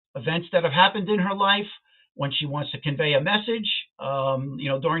 events that have happened in her life, when she wants to convey a message.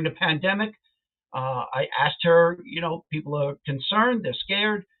 During the pandemic, I asked her, people are concerned, they're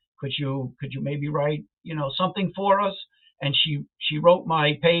scared. Could you maybe write, something for us? And she wrote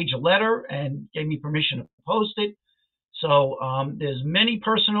my page a letter and gave me permission to post it. So there's many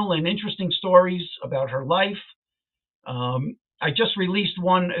personal and interesting stories about her life. I just released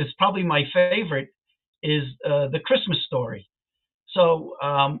one. It's probably my favorite, is the Christmas story. So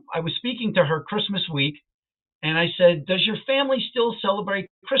I was speaking to her Christmas week, and I said, does your family still celebrate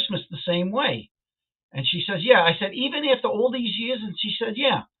Christmas the same way? And she says, yeah. I said, even after all these years? And she said,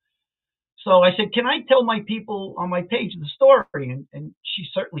 yeah. So I said, can I tell my people on my page the story? And she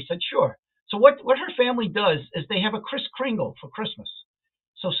certainly said, sure. So what her family does is they have a Kris Kringle for Christmas.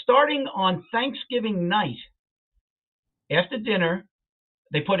 So starting on Thanksgiving night, after dinner,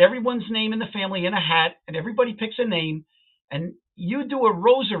 they put everyone's name in the family in a hat, and everybody picks a name, and you do a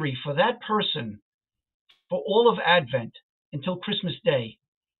rosary for that person for all of Advent until Christmas Day.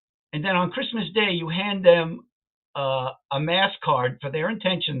 And then on Christmas Day, you hand them a mass card for their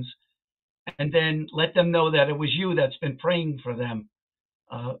intentions, and then let them know that it was you that's been praying for them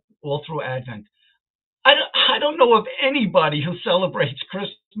all through Advent. I don't know of anybody who celebrates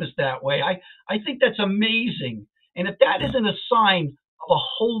Christmas that way. I think that's amazing. And if that isn't a sign of a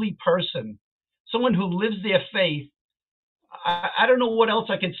holy person, someone who lives their faith, I don't know what else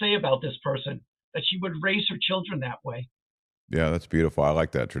I can say about this person, that she would raise her children that way. Yeah, that's beautiful. I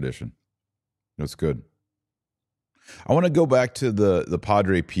like that tradition. That's good. I want to go back to the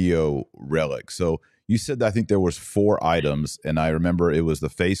Padre Pio relic. So you said that I think there was 4 items, and I remember it was the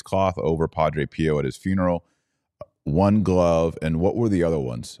face cloth over Padre Pio at his funeral, 1 glove, and what were the other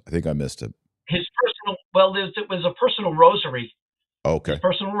ones? I think I missed it. His personal, it was a personal rosary. Okay. His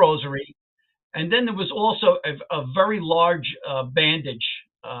personal rosary. And then there was also a very large bandage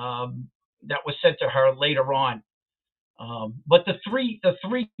that was sent to her later on. But the three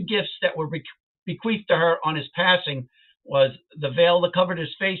gifts that were bequeathed to her on his passing was the veil that covered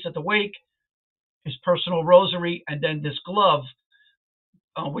his face at the wake, his personal rosary, and then this glove,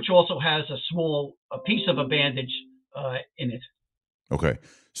 which also has a piece of a bandage in it. Okay.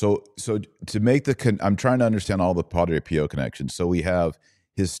 So to make I'm trying to understand all the Padre Pio connections. So we have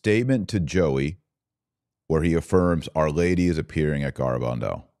his statement to Joey, where he affirms Our Lady is appearing at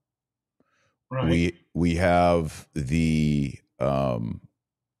Garabandal. Right. We have the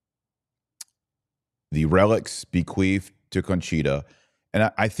relics bequeathed to Conchita.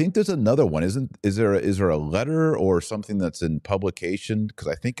 And I think there's another one. Is there a letter or something that's in publication? Because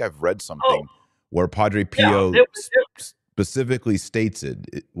I think I've read something where Padre Pio specifically states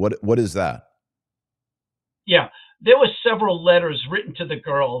it. What is that? Yeah, there were several letters written to the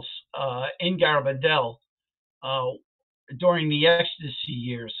girls in Garabandal during the ecstasy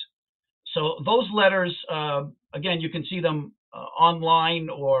years. So those letters, again, you can see them online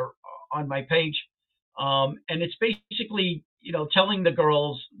or on my page, and it's basically, telling the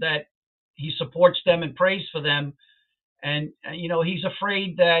girls that he supports them and prays for them, and he's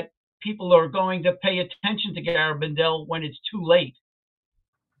afraid that people are going to pay attention to Garabandal when it's too late.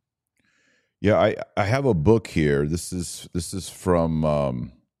 Yeah, I have a book here. This is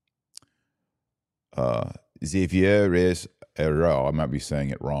from Xavier Reyes Herrera. I might be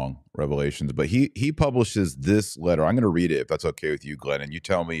saying it wrong, Revelations, but he publishes this letter. I'm going to read it if that's okay with you, Glenn, and you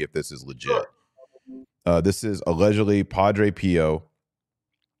tell me if this is legit. Sure. This is allegedly Padre Pio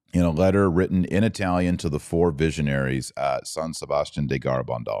in a letter written in Italian to the 4 visionaries at San Sebastian de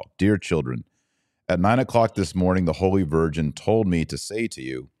Garabandal. Dear children, at 9 o'clock this morning, the Holy Virgin told me to say to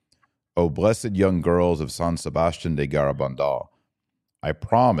you, O blessed young girls of San Sebastian de Garabandal, I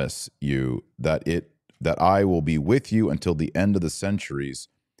promise you that I will be with you until the end of the centuries,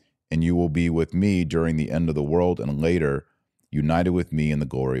 and you will be with me during the end of the world, and later, united with me in the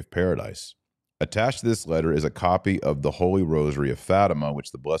glory of paradise. Attached to this letter is a copy of the Holy Rosary of Fatima,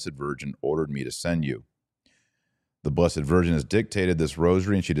 which the Blessed Virgin ordered me to send you. The Blessed Virgin has dictated this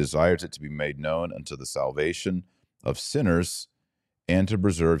rosary, and she desires it to be made known unto the salvation of sinners and to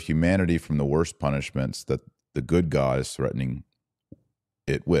preserve humanity from the worst punishments that the good God is threatening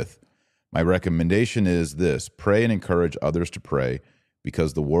it with. My recommendation is this: pray and encourage others to pray,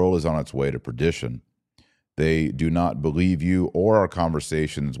 because the world is on its way to perdition. They do not believe you or our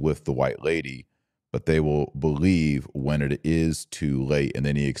conversations with the White Lady, but they will believe when it is too late. And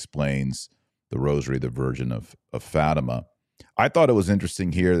then he explains the Rosary of the Virgin of Fatima. I thought it was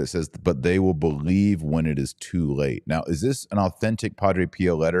interesting here that says, but they will believe when it is too late. Now, is this an authentic Padre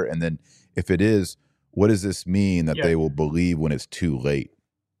Pio letter? And then if it is, what does this mean that they will believe when it's too late?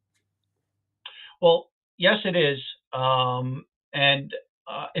 Well, yes, it is. And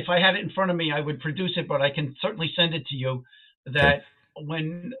if I had it in front of me, I would produce it, but I can certainly send it to you. That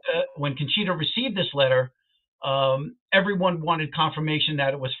when Conchita received this letter, everyone wanted confirmation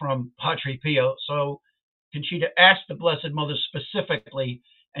that it was from Padre Pio. So Conchita asked the Blessed Mother specifically,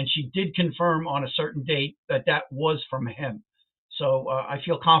 and she did confirm on a certain date that was from him. So I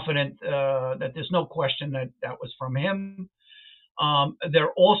feel confident that there's no question that was from him. There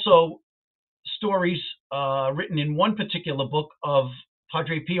are also stories written in one particular book of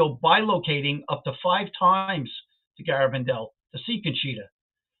Padre Pio bilocating up to 5 times to Garabandal to see Conchita.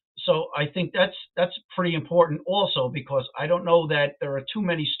 So I think that's pretty important also, because I don't know that there are too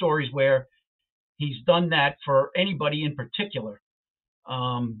many stories where he's done that for anybody in particular.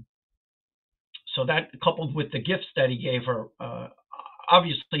 So that, coupled with the gifts that he gave her,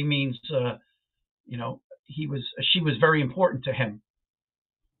 obviously means she was very important to him.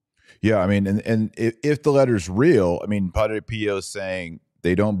 Yeah, I mean, and if the letter's real, I mean, Padre Pio is saying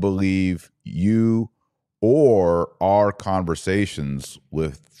they don't believe you or our conversations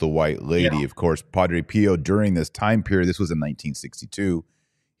with the White Lady. Yeah. Of course, Padre Pio, during this time period, this was in 1962,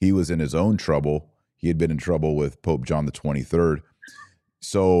 he was in his own trouble. He had been in trouble with Pope John the 23rd.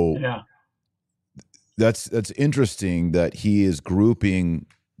 So that's interesting that he is grouping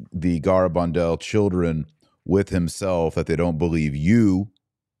the Garabandal children with himself, that they don't believe you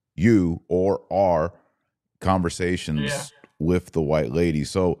or our conversations with the White Lady.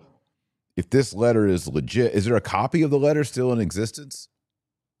 So if this letter is legit, is there a copy of the letter still in existence?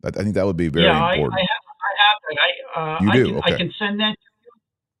 I think that would be very important. I have it. You do? I can send that to you.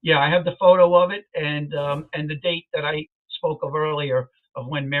 Yeah, I have the photo of it and the date that I spoke of earlier of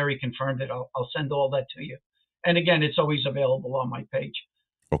when Mary confirmed it. I'll send all that to you. And again, it's always available on my page.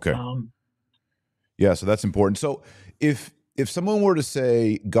 Okay. Yeah, so that's important. So if someone were to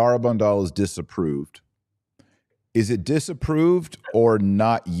say Garabandal is disapproved, is it disapproved or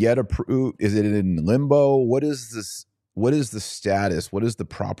not yet approved? Is it in limbo? What is this? What is the status? What is the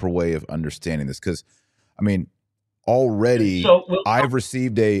proper way of understanding this? Because, I mean, already I've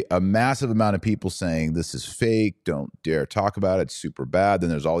received a massive amount of people saying this is fake. Don't dare talk about it. It's super bad. Then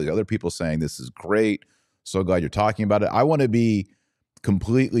there's all these other people saying this is great. So glad you're talking about it. I want to be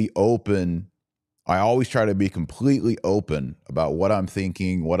completely open. I always try to be completely open about what I'm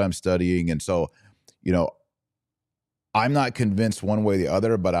thinking, what I'm studying. And so, I'm not convinced one way or the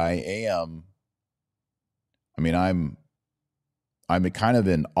other, but I'm kind of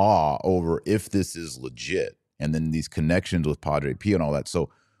in awe over if this is legit. and then these connections with Padre Pio and all that. So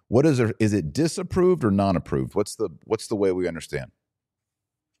what is there? Is it disapproved or non-approved? What's the way we understand?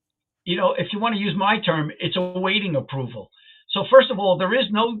 If you want to use my term, it's awaiting approval. So first of all, there is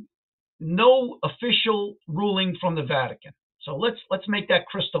no official ruling from the Vatican. So let's make that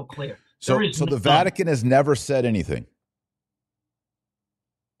crystal clear. So the Vatican has never said anything.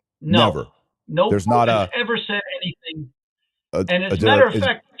 No, never. No, there's not ever said anything. And as a matter of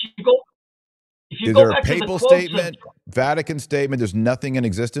fact, if you go back to the papal quotes statement, Vatican statement, there's nothing in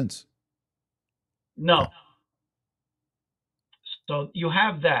existence? No. Okay. So you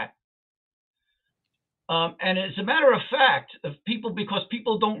have that. And as a matter of fact, because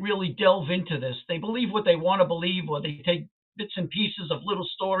people don't really delve into this, they believe what they want to believe, or they take bits and pieces of little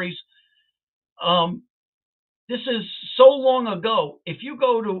stories. This is so long ago. If you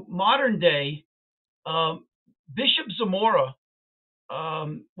go to modern day, Bishop Zamora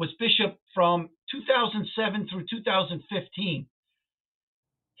was bishop from 2007 through 2015.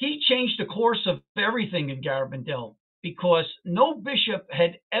 He changed the course of everything in Garabandal, because no bishop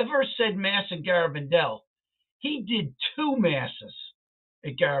had ever said Mass in Garabandal. He did 2 Masses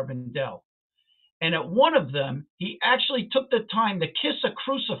at Garabandal. And at one of them, he actually took the time to kiss a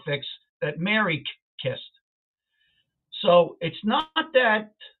crucifix that Mary kissed. So it's not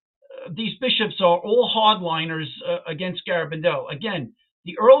that these bishops are all hardliners against Garabandal. Again,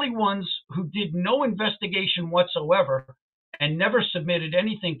 the early ones who did no investigation whatsoever and never submitted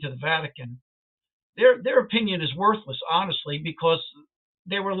anything to the Vatican, their opinion is worthless, honestly, because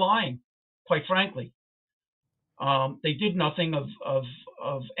they were lying, quite frankly. They did nothing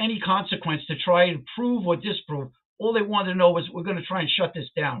of any consequence to try and prove or disprove. All they wanted to know was, we're going to try and shut this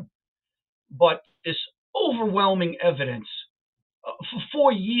down. But this overwhelming evidence for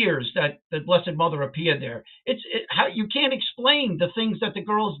 4 years that the Blessed Mother appeared there, you can't explain the things that the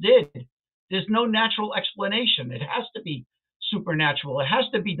girls did. There's no natural explanation. It has to be supernatural. It has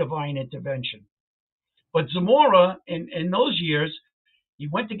to be divine intervention. But Zamora, in those years, he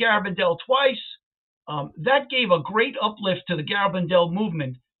went to Garabandal twice. That gave a great uplift to the Garabandal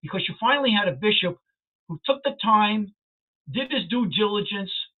movement, because you finally had a bishop who took the time, did his due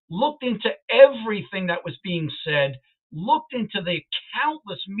diligence, looked into everything that was being said, looked into the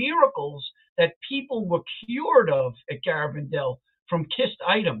countless miracles that people were cured of at Garabandal from kissed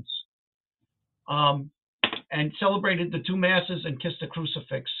items, and celebrated the 2 Masses and kissed the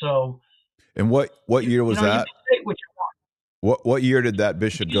crucifix. So, and what year was that? You can say what you want. What year did that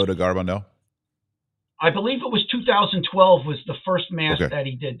bishop go to Garabandal? I believe it was 2012 was the first Mass that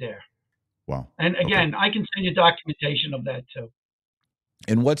he did there. Wow. And again, I can send you documentation of that too.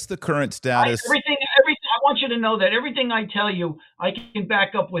 And what's the current status? Everything. I want you to know that everything I tell you, I can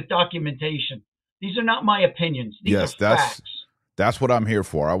back up with documentation. These are not my opinions. These are facts. That's what I'm here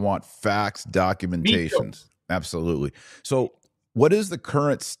for. I want facts, documentations. Absolutely. So what is the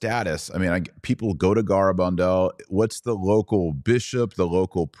current status? I mean, people go to Garabandal. What's the local bishop, the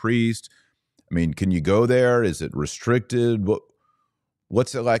local priest? I mean, can you go there? Is it restricted?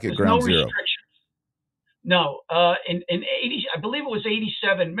 What's it like at Ground Zero? No, in 80, I believe it was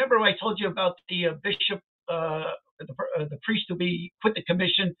 87. Remember I told you about the bishop, the priest who quit the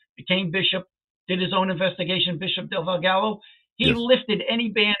commission, became bishop, did his own investigation, Bishop Del Valgallo. He lifted any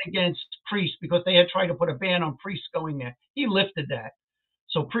ban against priests, because they had tried to put a ban on priests going there. He lifted that.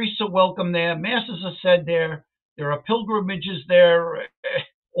 So priests are welcome there. Masses are said there. There are pilgrimages there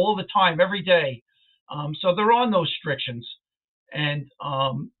all the time, every day. So there are no restrictions. And,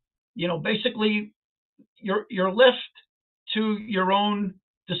 basically you're left to your own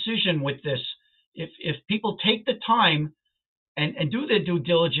decision with this. If people take the time and do their due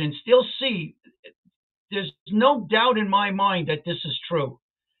diligence, they'll see there's no doubt in my mind that this is true.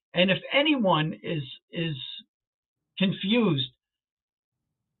 And if anyone is confused,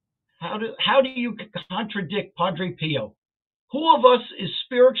 how do you contradict Padre Pio? Who of us is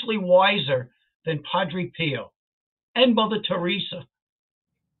spiritually wiser than Padre Pio and Mother Teresa?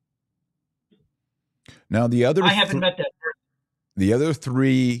 Now I haven't met that person. The other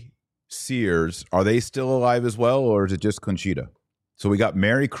 3 seers, are they still alive as well, or is it just Conchita? So we got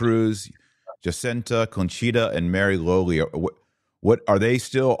Mary Cruz, Jacinta, Conchita, and Mary Lowly. What are they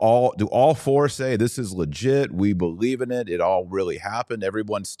still all? Do all 4 say this is legit? We believe in it. It all really happened.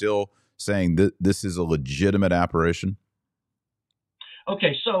 Everyone's still saying that this is a legitimate apparition.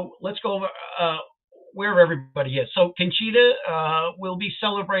 Okay, so let's go over where everybody is. So Conchita will be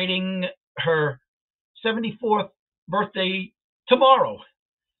celebrating her 74th birthday tomorrow.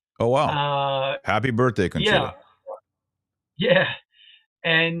 Oh, wow. Happy birthday, Conchita. Yeah.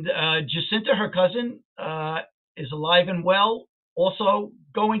 And Jacinta, her cousin, is alive and well. also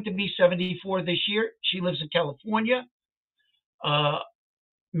going to be 74 this year. She lives in California.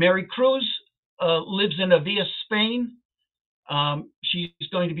 Mary Cruz lives in Avia, Spain. She's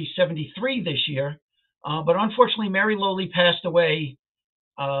going to be 73 this year. But unfortunately, Mary Lowley passed away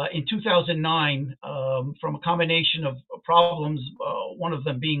in 2009 from a combination of problems, one of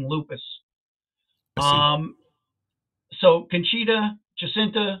them being lupus. So Conchita,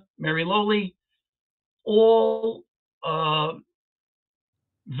 Jacinta, Mary Lowley, all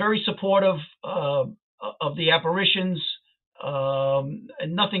very supportive of the apparitions, and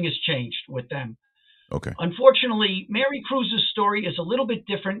nothing has changed with them. Okay. Unfortunately, Mary Cruz's story is a little bit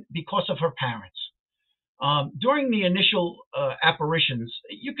different because of her parents. During the initial apparitions,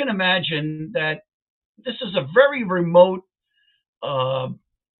 you can imagine that this is a very remote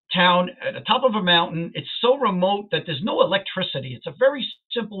town at the top of a mountain. It's so remote that there's no electricity. It's a very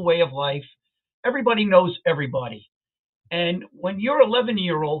simple way of life. Everybody knows everybody. And when your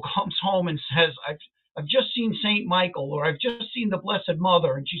 11-year-old comes home and says, I've just seen St. Michael, or I've just seen the Blessed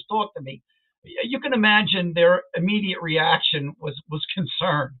Mother, and she's talked to me, you can imagine their immediate reaction was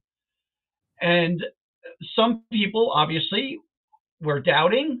concern. And some people obviously were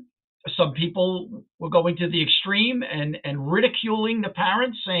doubting. Some people were going to the extreme and ridiculing the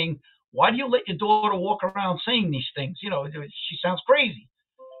parents, saying, why do you let your daughter walk around saying these things? She sounds crazy.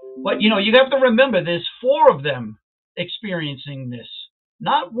 But, you have to remember there's 4 of them experiencing this,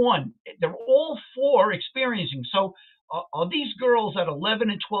 not one. They're all 4 experiencing. So are these girls at 11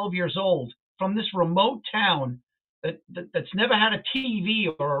 and 12 years old from this remote town that's never had a TV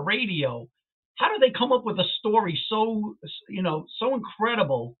or a radio, how do they come up with a story so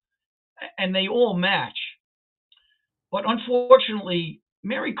incredible, and they all match? But unfortunately,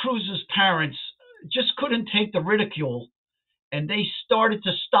 Mary Cruz's parents just couldn't take the ridicule, and they started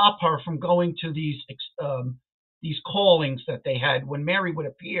to stop her from going to these callings that they had. When Mary would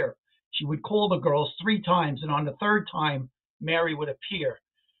appear, she would call the girls 3 times, and on the 3rd time, Mary would appear.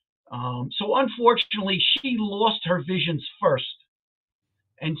 So unfortunately, she lost her visions first.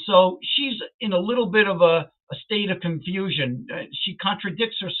 And so she's in a little bit of a state of confusion. She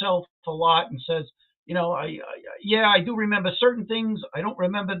contradicts herself a lot and says, I do remember certain things. I don't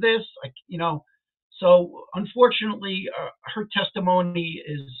remember this. So unfortunately, her testimony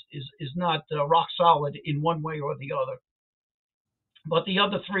is not rock solid in one way or the other. But the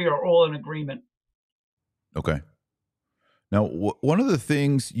other 3 are all in agreement. Okay. Now, one of the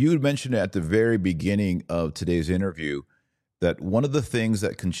things you had mentioned at the very beginning of today's interview, that one of the things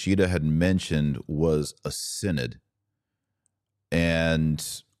that Conchita had mentioned was a synod. And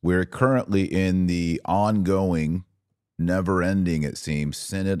we're currently in the ongoing, never-ending, it seems,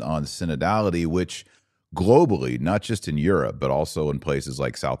 synod on synodality, which globally, not just in Europe, but also in places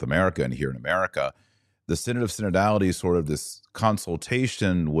like South America and here in America, the Synod of Synodality is sort of this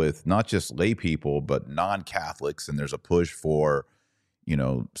consultation with not just lay people, but non-Catholics. And there's a push for,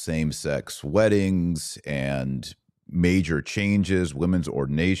 same-sex weddings and major changes, women's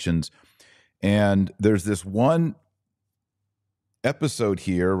ordinations. And there's this one episode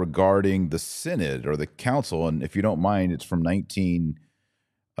here regarding the synod or the council. And if you don't mind, it's from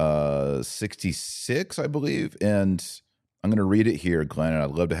 1966, I believe. And I'm going to read it here, Glenn, and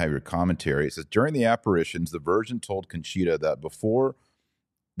I'd love to have your commentary. It says, during the apparitions, the Virgin told Conchita that before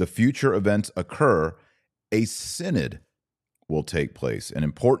the future events occur, a synod will take place, an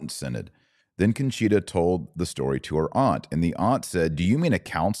important synod. Then Conchita told the story to her aunt, and the aunt said, do you mean a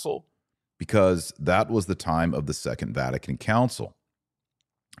council? Because that was the time of the Second Vatican Council.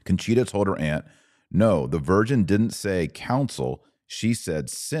 Conchita told her aunt, no, the Virgin didn't say council, she said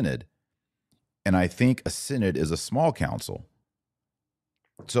synod. And I think a synod is a small council.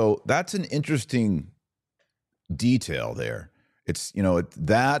 So that's an interesting detail there. It's,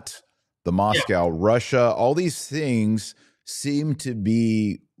 the Moscow, Russia, all these things seem to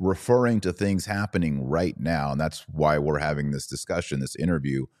be referring to things happening right now. And that's why we're having this discussion, this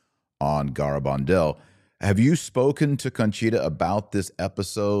interview on Garabandal. Have you spoken to Conchita about this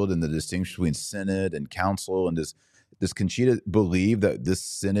episode and the distinction between synod and council? And does Conchita believe that this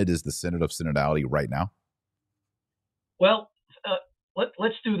synod is the Synod of Synodality right now? Well,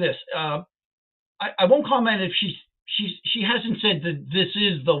 let's do this. I won't comment if she hasn't said that this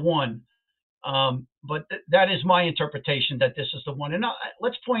is the one, but that is my interpretation, that this is the one. And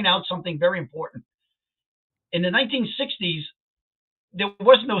let's point out something very important. In the 1960s, there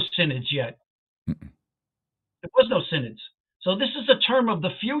was no synods yet. There was no synods. So this is a term of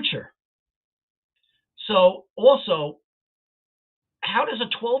the future. So also, how does a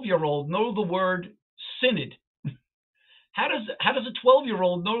 12-year-old know the word synod? How does a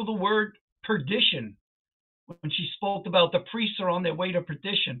 12-year-old know the word perdition? when she spoke about the priests are on their way to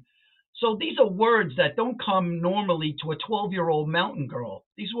perdition. So these are words that don't come normally to a 12-year-old mountain girl.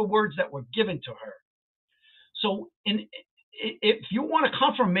 These were words that were given to her. So if you want a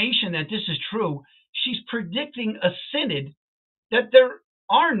confirmation that this is true, she's predicting a synod that there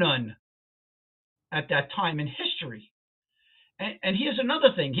are none at that time in history. And here's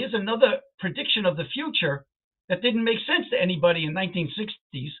another thing. Here's another prediction of the future that didn't make sense to anybody in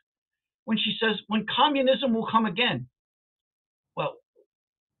 1960s when she says, when communism will come again. Well,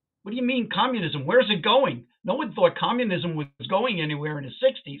 what do you mean communism? Where's it going? No one thought communism was going anywhere in the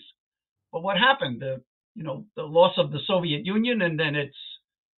 60s. But what happened? The loss of the Soviet Union, and then it's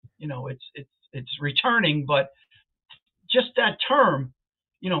returning. But just that term,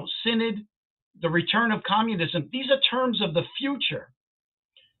 synod, the return of communism, these are terms of the future.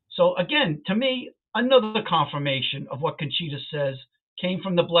 So again, to me, another confirmation of what Conchita says came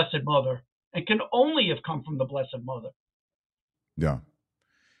from the Blessed Mother and can only have come from the Blessed Mother. Yeah.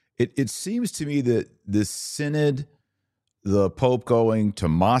 It seems to me that this synod, the Pope going to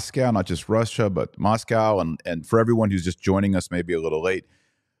Moscow, not just Russia, but Moscow, and for everyone who's just joining us maybe a little late,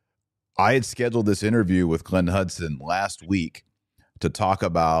 I had scheduled this interview with Glenn Hudson last week to talk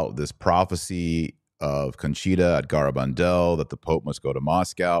about this prophecy of Conchita at Garabandal that the Pope must go to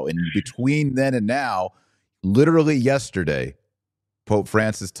Moscow. And between then and now, literally yesterday, Pope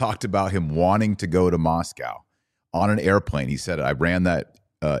Francis talked about him wanting to go to Moscow on an airplane. He said, I ran that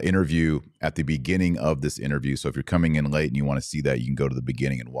interview at the beginning of this interview. So if you're coming in late and you want to see that, you can go to the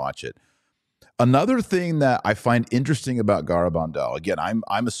beginning and watch it. Another thing that I find interesting about Garabandal, again,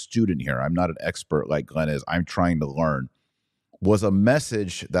 I'm a student here. I'm not an expert like Glenn is. I'm trying to learn. Was a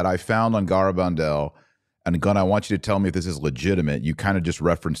message that I found on Garabandal. And Glenn, I want you to tell me if this is legitimate. You kind of just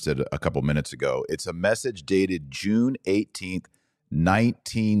referenced it a couple minutes ago. It's a message dated June 18th,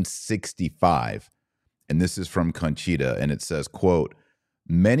 1965. And this is from Conchita. And it says, quote,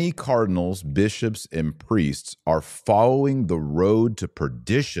 many cardinals, bishops, and priests are following the road to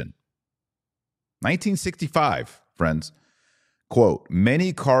perdition. 1965, friends. Quote,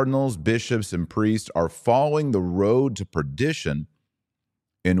 many cardinals, bishops, and priests are following the road to perdition,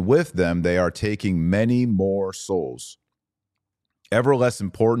 and with them they are taking many more souls. Ever less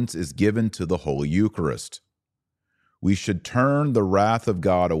importance is given to the Holy Eucharist. We should turn the wrath of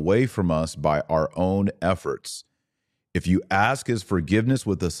God away from us by our own efforts. If you ask his forgiveness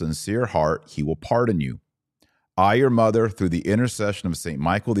with a sincere heart, he will pardon you. I, your mother, through the intercession of St.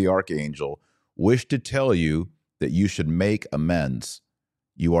 Michael the Archangel, wish to tell you that you should make amends.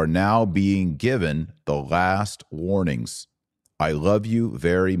 You are now being given the last warnings. I love you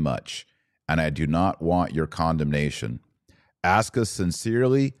very much, and I do not want your condemnation. Ask us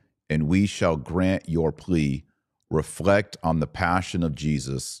sincerely, and we shall grant your plea. Reflect on the passion of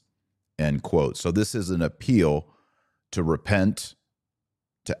Jesus, end quote. So this is an appeal to repent,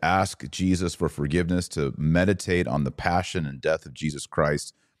 to ask Jesus for forgiveness, to meditate on the passion and death of Jesus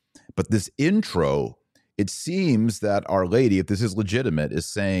Christ. But this intro, it seems that Our Lady, if this is legitimate, is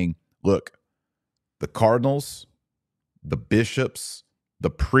saying, look, the cardinals, the bishops, the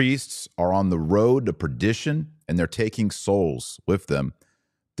priests are on the road to perdition, and they're taking souls with them.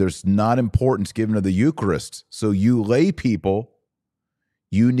 There's not importance given to the Eucharist. So you lay people,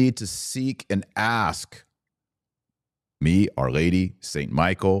 you need to seek and ask me, Our Lady, St.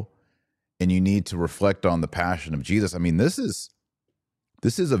 Michael, and you need to reflect on the passion of Jesus. I mean, if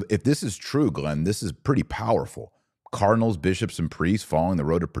this is true, Glenn, this is pretty powerful. Cardinals, bishops, and priests following the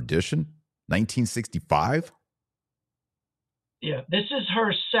road to perdition, 1965? Yeah, this is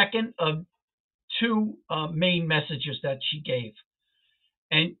her second of two main messages that she gave.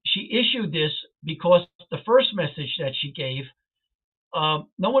 And she issued this because the first message that she gave,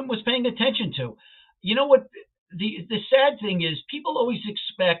 no one was paying attention to. You know what? The sad thing is people always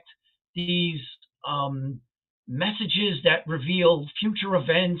expect these messages that reveal future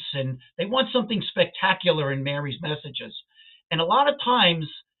events, and they want something spectacular in Mary's messages. And a lot of times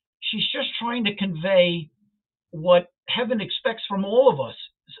she's just trying to convey what heaven expects from all of us,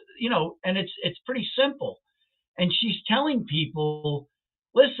 and it's pretty simple. And she's telling people,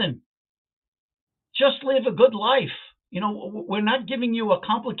 listen, just live a good life. We're not giving you a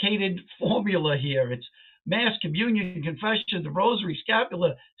complicated formula here. It's Mass, communion, confession, the rosary,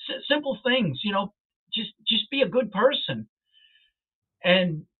 scapula, simple things, just be a good person.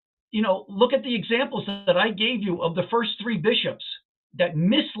 And, look at the examples that I gave you of the first three bishops that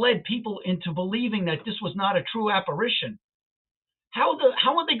misled people into believing that this was not a true apparition. How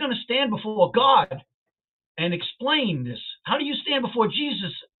are they going to stand before God and explain this? How do you stand before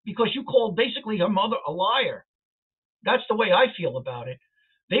Jesus because you called basically her mother a liar? That's the way I feel about it.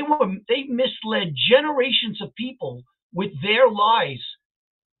 They misled generations of people with their lies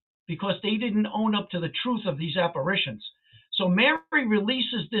because they didn't own up to the truth of these apparitions. So Mary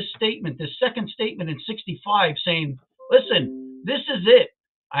releases this statement, this second statement in 65, saying, listen, this is it.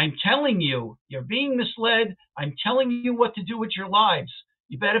 I'm telling you, you're being misled. I'm telling you what to do with your lives.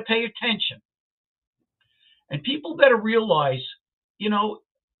 You better pay attention. And people better realize,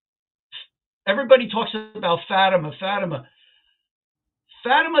 everybody talks about Fatima.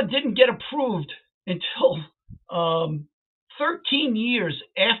 Fatima didn't get approved until 13 years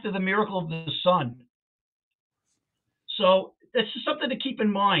after the miracle of the sun. So that's something to keep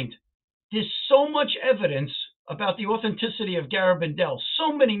in mind. There's so much evidence about the authenticity of Garabandal,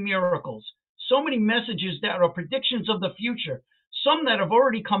 so many miracles, so many messages that are predictions of the future, some that have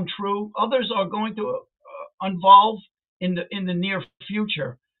already come true, others are going to unvolve in the near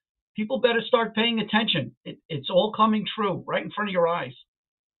future. People better start paying attention. It's all coming true right in front of your eyes.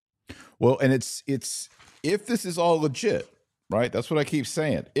 Well, and it's if this is all legit, right? That's what I keep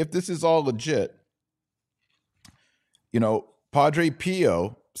saying. If this is all legit, Padre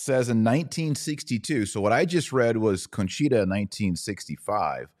Pio says in 1962, so what I just read was Conchita in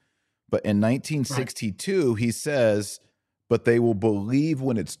 1965, but in 1962, He says, but they will believe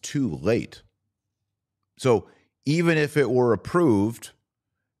when it's too late. So even if it were approved,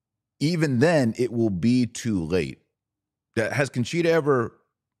 even then it will be too late. Has Conchita ever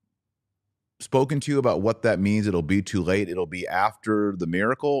spoken to you about what that means? It'll be too late. It'll be after the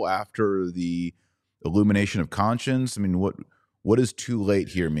miracle, after the illumination of conscience. I mean, what does too late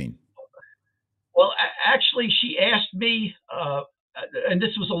here mean? Well, actually, she asked me, and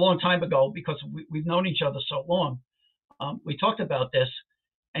this was a long time ago because we've known each other so long. We talked about this,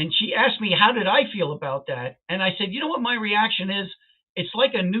 and she asked me, how did I feel about that? And I said, you know what my reaction is? It's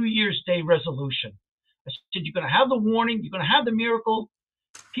like a New Year's Day resolution. I said, you're going to have the warning, you're going to have the miracle,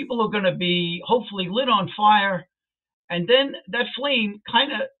 people are going to be hopefully lit on fire, and then that flame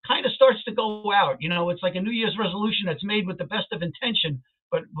kind of starts to go out. It's like a New Year's resolution that's made with the best of intention,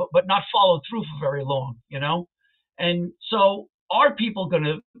 but not followed through for very long. And so are people going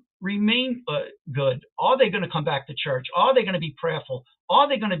to remain good? Are they going to come back to church? Are they going to be prayerful? Are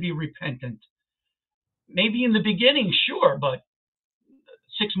they going to be repentant? Maybe in the beginning, sure, but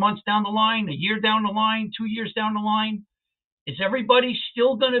 6 months down the line, a year down the line, 2 years down the line, is everybody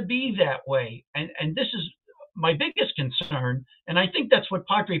still going to be that way? And this is my biggest concern, and I think that's what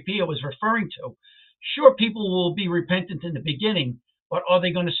Padre Pio was referring to. Sure, people will be repentant in the beginning, but are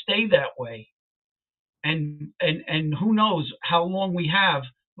they going to stay that way? And who knows how long we have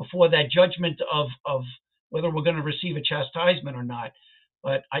before that judgment of whether we're going to receive a chastisement or not.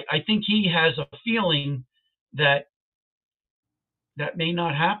 But I think he has a feeling that may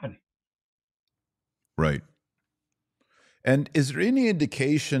not happen. Right. And is there any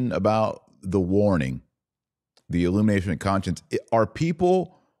indication about the warning, the illumination of conscience? Are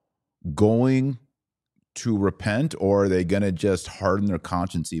people going to repent, or are they going to just harden their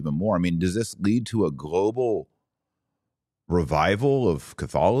conscience even more? I mean, does this lead to a global revival of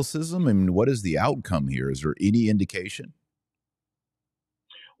Catholicism? I mean, what is the outcome here? Is there any indication?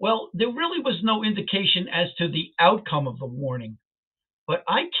 Well, there really was no indication as to the outcome of the warning. But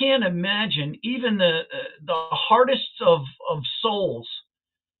I can't imagine even the hardest of souls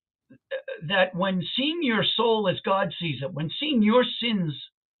that when seeing your soul as God sees it, when seeing your sins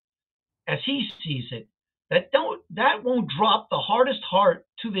as He sees it, that won't drop the hardest heart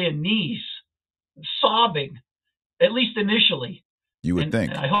to their knees, sobbing, at least initially. You would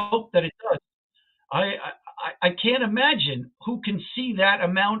think. And I hope that it does. I can't imagine who can see that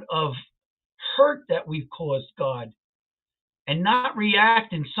amount of hurt that we've caused God and not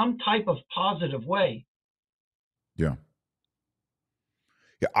react in some type of positive way. Yeah.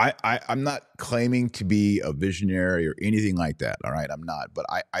 Yeah, I'm not claiming to be a visionary or anything like that. All right, I'm not. But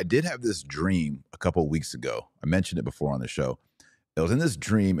I did have this dream a couple of weeks ago. I mentioned it before on the show. I was in this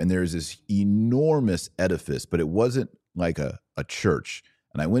dream, and there's this enormous edifice, but it wasn't like a church.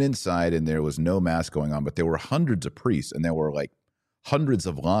 And I went inside, and there was no mass going on, but there were hundreds of priests, and there were like hundreds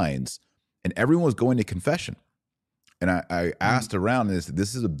of lines, and everyone was going to confession. And I asked around, and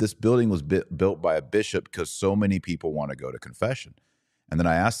this building was built by a bishop because so many people want to go to confession. And then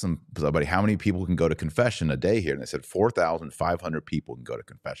I asked somebody, how many people can go to confession a day here? And they said 4,500 people can go to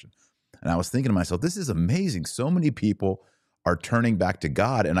confession. And I was thinking to myself, this is amazing. So many people are turning back to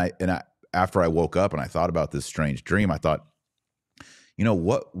God. And I after I woke up and I thought about this strange dream, I thought,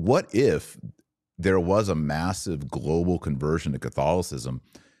 what if there was a massive global conversion to Catholicism?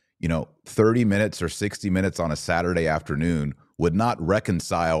 30 minutes or 60 minutes on a Saturday afternoon would not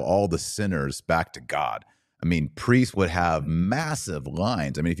reconcile all the sinners back to God. I mean, priests would have massive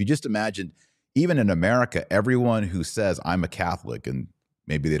lines. I mean, if you just imagine, even in America, everyone who says, I'm a Catholic, and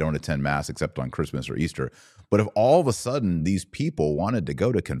maybe they don't attend Mass except on Christmas or Easter, but if all of a sudden these people wanted to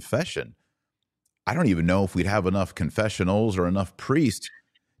go to confession, I don't even know if we'd have enough confessionals or enough priests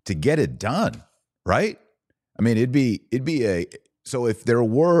to get it done, right? I mean, it'd be so if there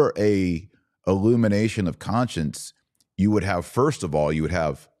were a illumination of conscience, you would have, first of all, you would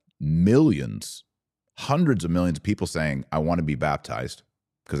have millions, hundreds of millions of people saying, I want to be baptized,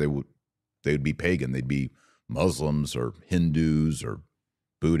 because they would be pagan. They'd be Muslims or Hindus or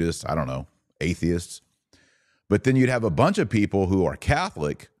Buddhists, I don't know, atheists. But then you'd have a bunch of people who are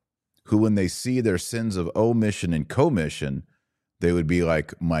Catholic who, when they see their sins of omission and commission, they would be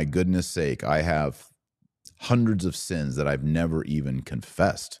like, my goodness sake, I have hundreds of sins that I've never even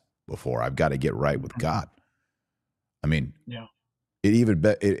confessed before. I've got to get right with God. I mean, yeah.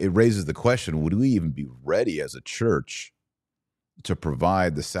 It raises the question, would we even be ready as a church to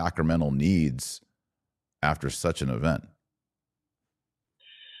provide the sacramental needs after such an event?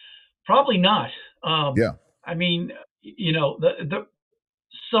 Probably not. Yeah. I mean, you know,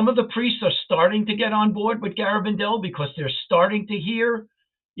 some of the priests are starting to get on board with Garabandal because they're starting to hear,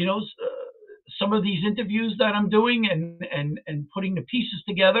 you know, some of these interviews that I'm doing and putting the pieces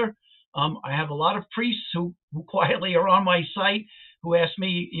together. I have a lot of priests who quietly are on my site who ask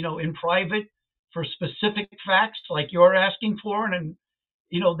me, you know, in private for specific facts like you're asking for. And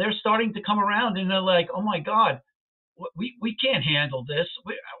you know, they're starting to come around and they're like, oh my God, we can't handle this.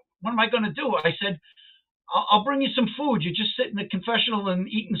 What am I going to do? I said, I'll bring you some food. You just sit in the confessional and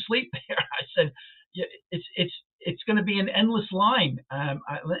eat and sleep there. I said, yeah, it's going to be an endless line.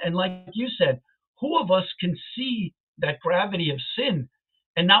 And like you said, who of us can see that gravity of sin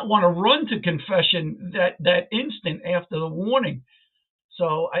and not want to run to confession that instant after the warning?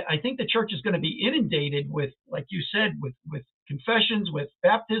 So I think the church is going to be inundated with, like you said, with confessions, with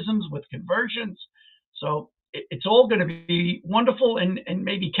baptisms, with conversions. So it's all going to be wonderful and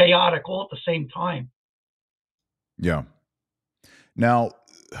maybe chaotic all at the same time. Yeah. Now,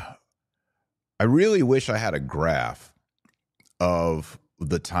 I really wish I had a graph of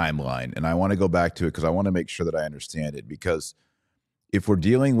the timeline, and I want to go back to it because I want to make sure that I understand it. Because if we're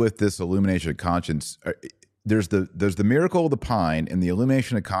dealing with this illumination of conscience, there's the miracle of the pine and the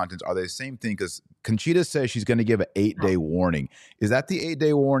illumination of conscience. Are they the same thing? Because Conchita says she's going to give an 8-day warning. Is that the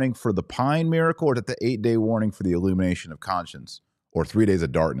 8-day warning for the pine miracle, or is that the 8-day warning for the illumination of conscience, or 3 days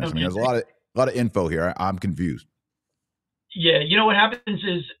of darkness? Okay. I mean, there's a lot of info here. I'm confused. Yeah, you know what happens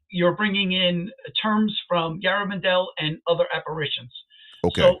is you're bringing in terms from Garabandal and other apparitions.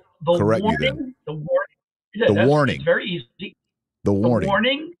 Okay, so the correct warning, me then. The warning. Yeah, the warning. It's very easy. The warning. The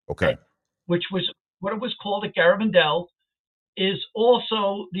warning. Okay. Which was what it was called at Garabandal, is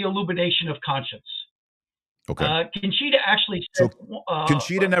also the illumination of conscience. Okay. Conchita actually says. So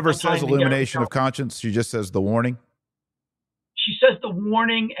Conchita never says illumination of conscience. She just says the warning. She says the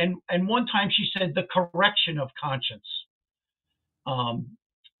warning, and one time she said the correction of conscience.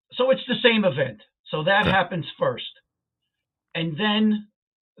 So it's the same event. So that happens first. And then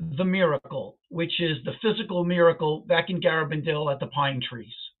the miracle, which is the physical miracle back in Garabandal at the pine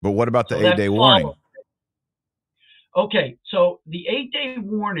trees. But what about the 8-day warning? Okay, so the 8-day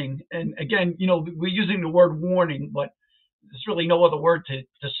warning, and again, you know, we're using the word warning, but there's really no other word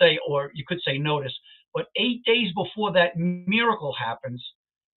to say, or you could say notice. But 8 days before that miracle happens,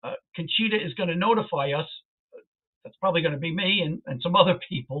 Conchita is going to notify us. That's probably going to be me and some other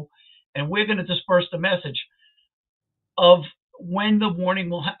people, and we're going to disperse the message of when the warning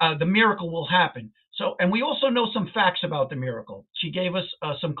the miracle will happen. So, and we also know some facts about the miracle. She gave us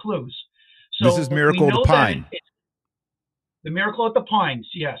some clues. So this is Miracle of the Pine. The Miracle at the Pines,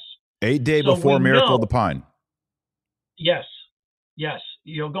 yes. 8 day before Miracle of the Pine. Yes, yes.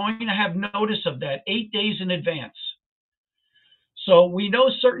 You're going to have notice of that 8 days in advance. So we know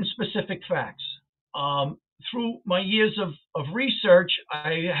certain specific facts. Through my years of research,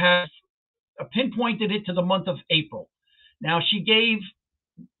 I have pinpointed it to the month of April. Now, she gave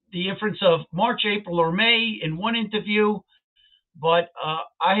the inference of March, April, or May in one interview, but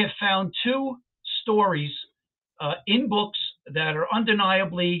I have found two stories in books that are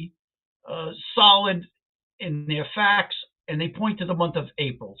undeniably solid in their facts, and they point to the month of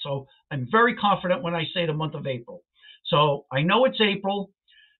April. So I'm very confident when I say the month of April. So I know it's April.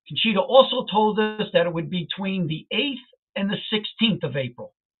 Conchita also told us that it would be between the 8th and the 16th of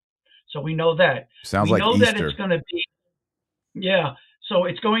April. So we know that. Sounds like Easter. We know that it's going to be, yeah. So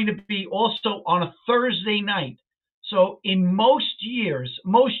it's going to be also on a Thursday night. So in most years,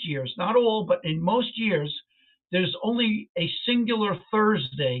 not all, but in most years, there's only a singular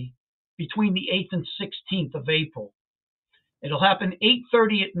Thursday between the 8th and 16th of April. It'll happen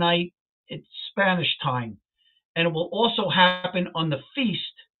 8:30 at night. It's Spanish time. And it will also happen on the feast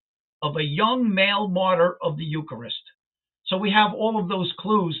of a young male martyr of the Eucharist. So we have all of those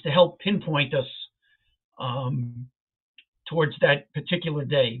clues to help pinpoint us towards that particular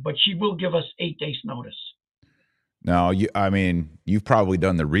day. But she will give us 8 days notice. Now, you've probably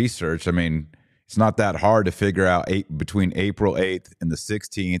done the research. I mean, it's not that hard to figure out between April 8th and the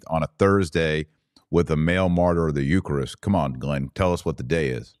 16th on a Thursday with a male martyr of the Eucharist. Come on, Glenn, tell us what the day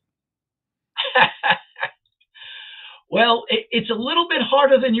is. Well, it's a little bit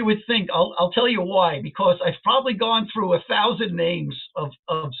harder than you would think. I'll tell you why. Because I've probably gone through 1,000 names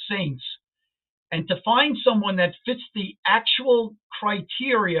of saints, and to find someone that fits the actual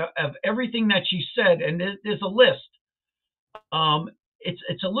criteria of everything that she said, and there's a list.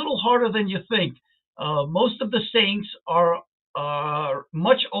 It's a little harder than you think. Most of the saints are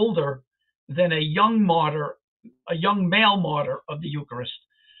much older than a young male martyr of the Eucharist.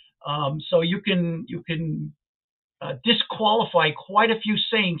 So you can disqualify quite a few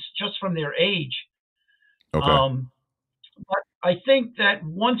saints just from their age. Okay. But I think that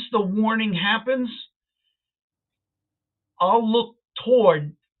once the warning happens, I'll look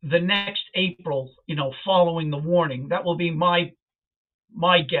toward the next April, following the warning. That will be my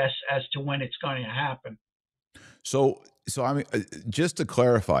guess as to when it's going to happen. So I mean, just to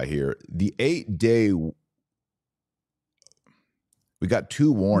clarify here, the 8-day. We got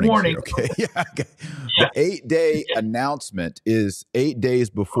 2 warnings here, okay? Yeah. Okay. Yeah. The 8-day announcement is 8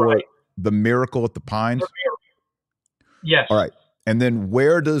 days before the miracle at the Pines? Yes. All right. And then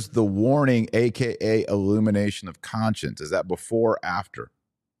where does the warning, a.k.a. illumination of conscience, is that before or after?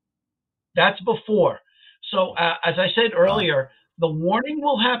 That's before. So as I said earlier, the warning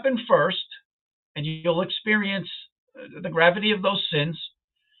will happen first, and you'll experience the gravity of those sins.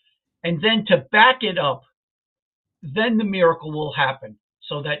 And then to back it up, then the miracle will happen,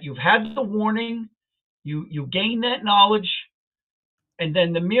 so that you've had the warning, you gain that knowledge, and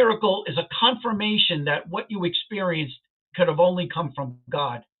then the miracle is a confirmation that what you experienced could have only come from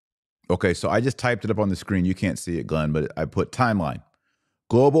God. Okay, so I just typed it up on the screen. You can't see it, Glenn, but I put timeline.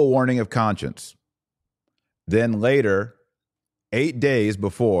 Global warning of conscience. Then later, 8 days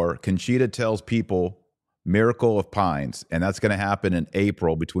before, Conchita tells people miracle of Pines, and that's going to happen in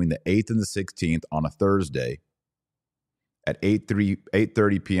April between the 8th and the 16th on a Thursday at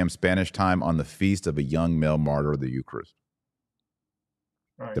 8:30 p.m. Spanish time on the feast of a young male martyr of the Eucharist.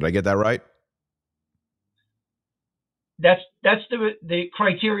 Right. Did I get that right? That's the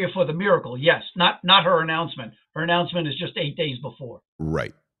criteria for the miracle. Yes, not her announcement. Her announcement is just 8 days before.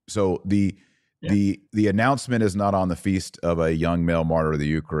 Right. So the announcement is not on the feast of a young male martyr of the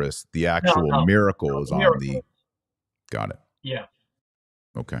Eucharist. The actual miracle is on the. Got it. Yeah.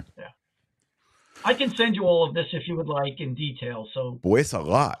 Okay. Yeah. I can send you all of this if you would like in detail. So, boy, it's a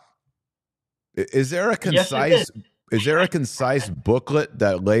lot. Is there a concise? Is there a concise booklet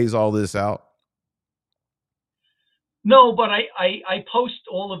that lays all this out? No, but I post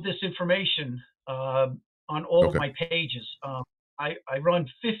all of this information on all of my pages. I run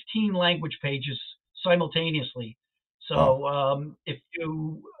 15 language pages simultaneously. So if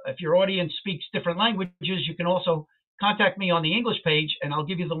your audience speaks different languages, you can also contact me on the English page, and I'll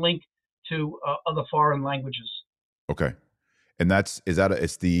give you the link to other foreign languages. Okay. And what's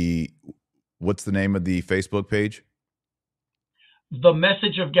the name of the Facebook page? The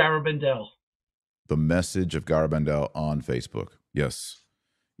Message of Garabandal. The Message of Garabandal on Facebook. Yes.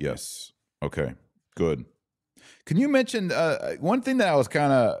 Okay, good. Can you mention one thing that was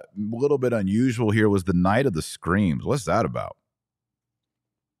kind of a little bit unusual here was the Night of the Screams. What's that about?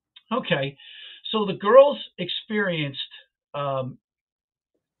 Okay. So the girls experienced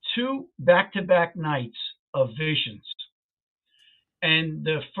 2 back-to-back nights of visions. And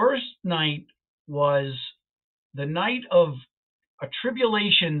the first night was the night of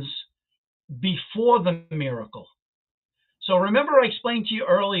tribulations before the miracle. So remember I explained to you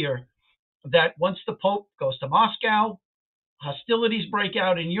earlier that once the Pope goes to Moscow, hostilities break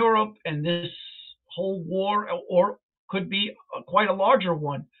out in Europe, and this whole war, or could be quite a larger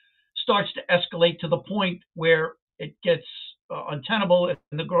one, starts to escalate to the point where it gets untenable,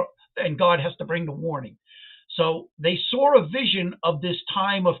 and God has to bring the warning. So they saw a vision of this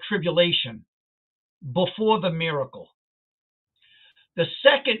time of tribulation before the miracle. The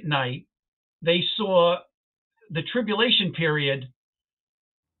second night, they saw the tribulation period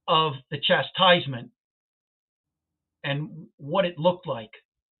of the chastisement and what it looked like.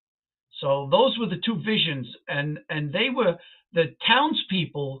 So those were the 2 visions, and the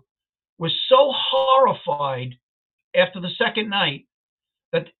townspeople were so horrified after the second night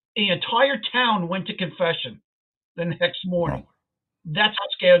that the entire town went to confession the next morning. Oh. That's how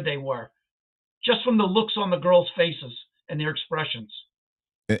scared they were, just from the looks on the girls' faces and their expressions.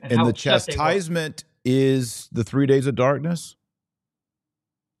 And the chastisement is the 3 days of darkness?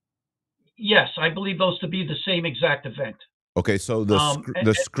 Yes, I believe those to be the same exact event. Okay, so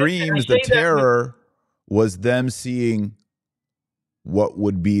the screams, the terror was them seeing what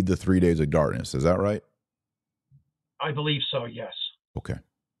would be the 3 days of darkness. Is that right? I believe so, yes. Okay.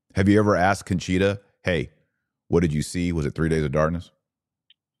 Have you ever asked Conchita, hey, what did you see? Was it 3 days of darkness?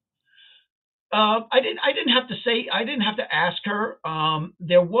 I didn't have to say, I didn't have to ask her.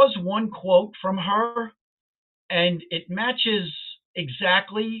 There was one quote from her, and it matches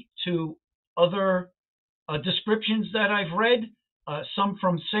exactly to other descriptions that I've read, some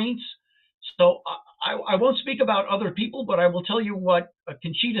from saints. So I won't speak about other people, but I will tell you what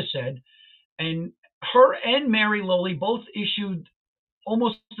Conchita said. And her and Mary Lowly both issued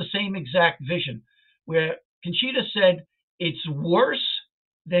almost the same exact vision, where Conchita said, it's worse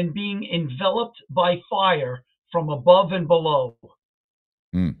than being enveloped by fire from above and below.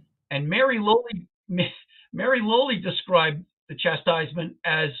 Mm. And Mary Lowly described the chastisement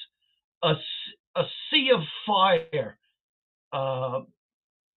as a sea of fire,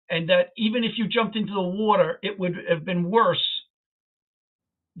 and that even if you jumped into the water, it would have been worse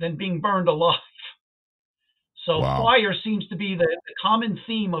than being burned alive. So wow. Fire seems to be the common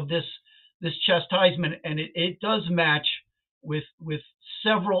theme of this chastisement, and it does match with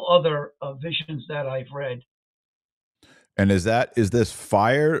several other visions that I've read. And is this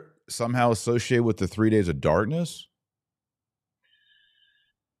fire somehow associated with the 3 days of darkness?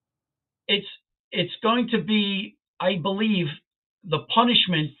 It's going to be, I believe, the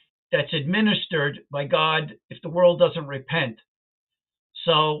punishment that's administered by God if the world doesn't repent.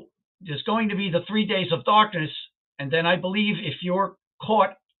 So there's going to be the 3 days of darkness, and then I believe if you're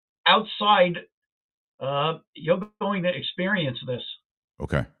caught outside, you're going to experience this.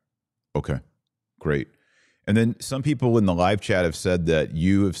 Okay, great. And then some people in the live chat have said that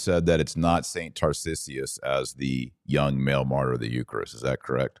you have said that it's not Saint Tarcisius as the young male martyr of the Eucharist. Is that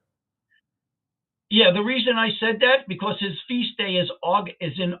correct? Yeah, the reason I said that, because his feast day is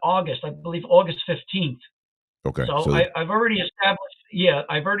in August, I believe August 15th. Okay. So I've already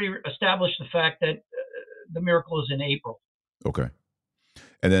established the fact that the miracle is in April. Okay.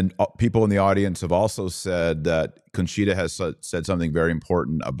 And then people in the audience have also said that Conchita has said something very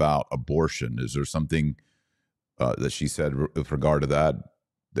important about abortion. Is there something that she said with regard to that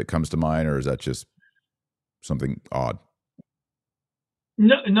comes to mind, or is that just something odd?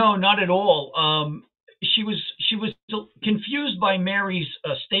 No, not at all. She was confused by Mary's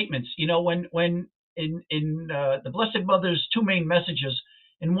statements. You know, when in the Blessed Mother's two main messages,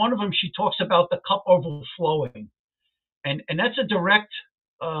 in one of them she talks about the cup overflowing, and that's a direct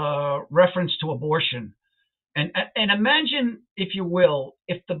reference to abortion. And imagine, if you will,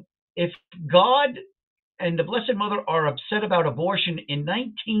 if God and the Blessed Mother are upset about abortion in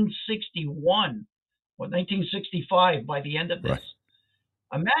 1961 or 1965 by the end of this. Right.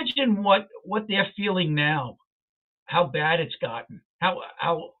 Imagine what they're feeling now, how bad it's gotten,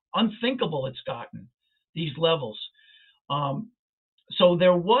 how unthinkable it's gotten, these levels. So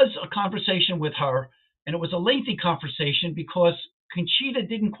there was a conversation with her, and it was a lengthy conversation because Conchita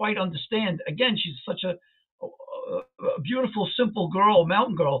didn't quite understand. Again, she's such a beautiful, simple girl,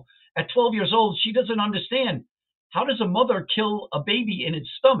 mountain girl. At 12 years old, she doesn't understand. How does a mother kill a baby in its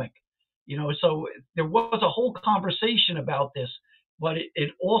stomach? You know, so there was a whole conversation about this. But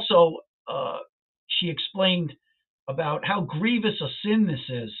it also, she explained about how grievous a sin this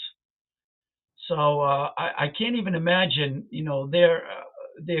is. So I can't even imagine, you know, their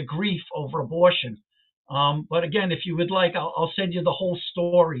grief over abortion. But again, if you would like, I'll send you the whole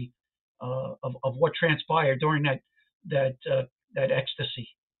story of what transpired during that ecstasy.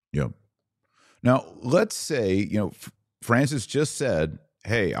 Yep. Now, let's say, you know, Francis just said,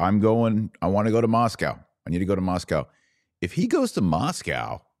 "Hey, I want to go to Moscow. I need to go to Moscow." If he goes to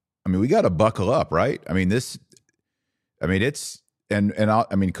Moscow, I mean, we got to buckle up, right? I mean,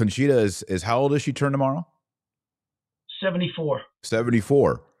 Conchita is how old does she turn tomorrow? 74.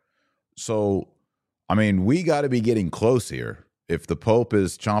 74. So, I mean, we got to be getting close here. If the Pope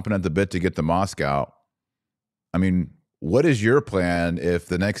is chomping at the bit to get to Moscow, I mean, what is your plan if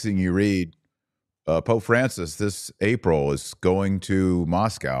the next thing you read, Pope Francis this April is going to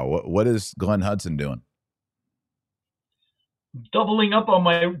Moscow? What is Glenn Hudson doing? Doubling up on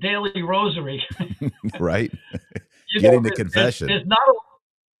my daily rosary. Right. Getting the confession. There's not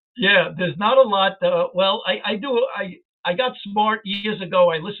a lot. Well, I got smart years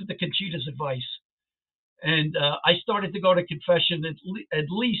ago. I listened to Conchita's advice, And I started to go to confession at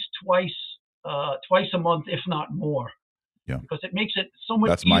least twice a month, if not more. Yeah. Because it makes it so much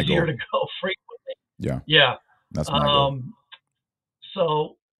That's my easier goal. to go frequently. Yeah. Yeah. That's my goal.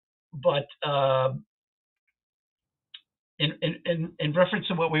 So, but in reference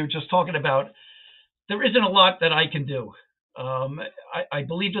to what we were just talking about, there isn't a lot that I can do. I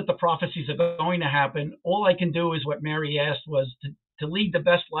believe that the prophecies are going to happen. All I can do is what Mary asked, was to lead the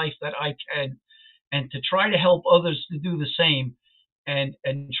best life that I can, and to try to help others to do the same, and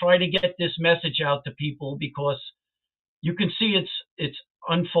try to get this message out to people, because you can see it's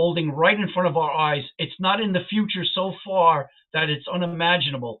unfolding right in front of our eyes. It's not in the future so far that it's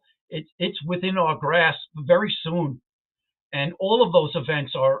unimaginable. It's within our grasp very soon. And all of those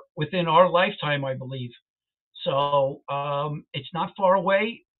events are within our lifetime, I believe. So it's not far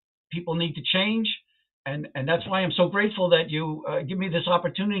away. People need to change. And that's why I'm so grateful that you give me this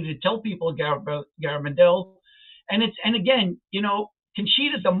opportunity to tell people about Garabandal. And again,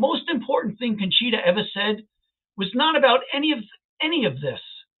 Conchita, the most important thing Conchita ever said was not about any of this.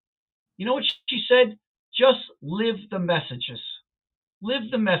 You know what she said? Just live the messages.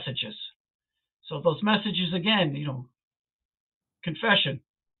 Live the messages. So those messages, again, confession,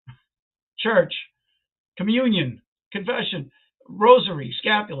 church, communion, confession, rosary,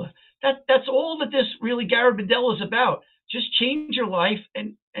 scapula. That's all that this really Garabandal is about. Just change your life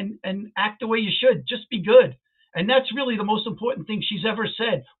and act the way you should. Just be good. And that's really the most important thing she's ever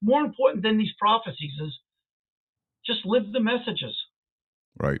said. More important than these prophecies is just live the messages.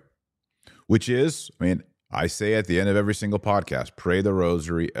 Right. Which is, I say at the end of every single podcast, pray the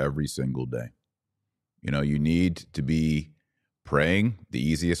rosary every single day. You need to be praying. The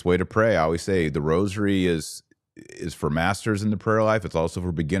easiest way to pray, I always say, the rosary is for masters in the prayer life. It's also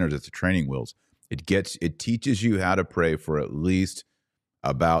for beginners. It's a training wheels. It teaches you how to pray for at least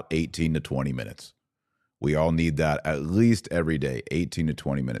about 18 to 20 minutes. We all need that at least every day, 18 to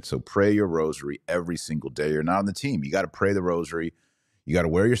 20 minutes. So pray your rosary every single day. You're not on the team. You got to pray the rosary. You got to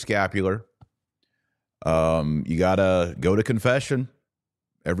wear your scapular. You got to go to confession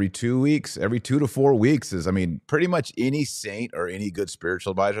every 2 weeks, every 2 to 4 weeks pretty much any saint or any good spiritual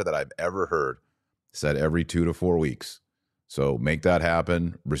advisor that I've ever heard said every 2 to 4 weeks. So make that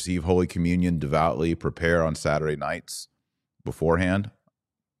happen. Receive Holy Communion devoutly. Prepare on Saturday nights beforehand.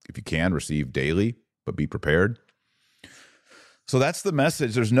 If you can, receive daily, but be prepared. So that's the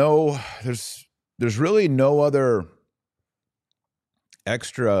message. There's really no other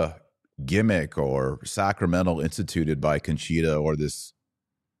extra gimmick or sacramental instituted by Conchita or this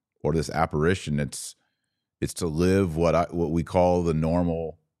apparition. It's to live what we call the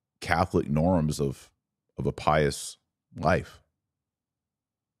normal Catholic norms of a pious life.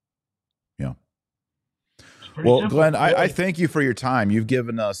 Yeah. Well, simple. Glenn, I thank you for your time. You've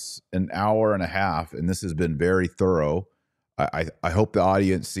given us an hour and a half, and this has been very thorough. I hope the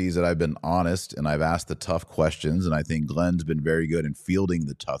audience sees that I've been honest and I've asked the tough questions, and I think Glenn's been very good in fielding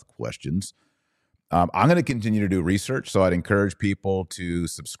the tough questions. I'm going to continue to do research, so I'd encourage people to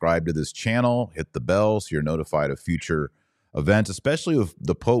subscribe to this channel, hit the bell so you're notified of future events, especially with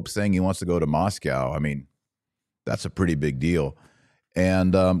the Pope saying he wants to go to Moscow. That's a pretty big deal.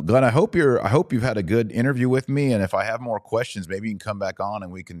 And Glenn, I hope you've had a good interview with me, and if I have more questions, maybe you can come back on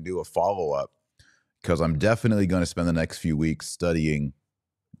and we can do a follow-up, because I'm definitely going to spend the next few weeks studying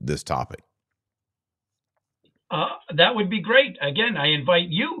this topic. That would be great. Again, I invite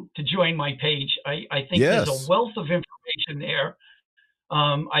you to join my page. I think There's a wealth of information there.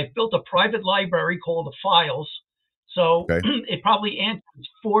 I've built a private library called The Files. So It probably answers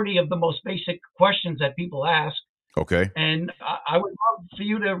 40 of the most basic questions that people ask. Okay. And I would love for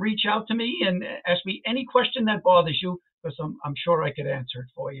you to reach out to me and ask me any question that bothers you, because I'm sure I could answer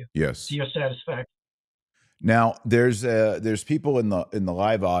it for you. Yes. To your satisfaction. Now, there's people in the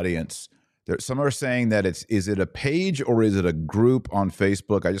live audience. Some are saying that is it a page or is it a group on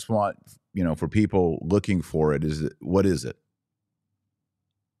Facebook? I just want, for people looking for it, what is it?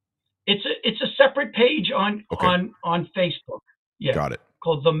 It's a separate page on Facebook. Yeah. Got it.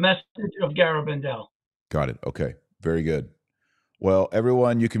 Called The Message of Garabandal. Got it. Okay. Very good. Well,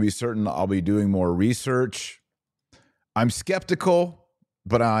 everyone, you can be certain I'll be doing more research. I'm skeptical,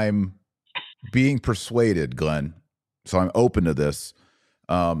 but I'm being persuaded, Glenn. So I'm open to this.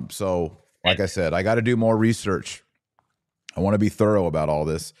 So like I said, I got to do more research. I want to be thorough about all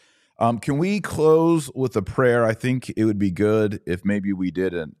this. Can we close with a prayer? I think it would be good if maybe we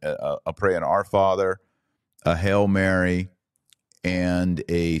did a prayer in Our Father, a Hail Mary, and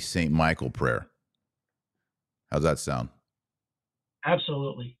a St. Michael prayer. How's that sound?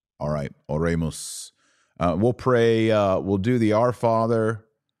 Absolutely. All right. Oremus. We'll pray. We'll do the Our Father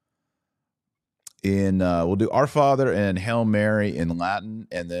we'll do Our Father and Hail Mary in Latin,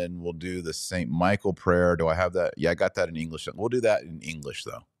 and then we'll do the St. Michael prayer. Do I have that? Yeah, I got that in English. We'll do that in English,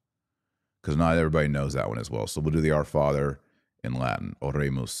 though, because not everybody knows that one as well. So we'll do the Our Father in Latin.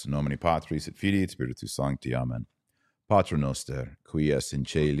 Oremus, nomine Patris et Filii et Spiritus Sancti. Amen. Pater noster, qui es in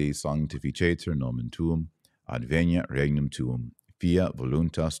caeli, sanctificetur nomen tuum, adveniat regnum tuum, fiat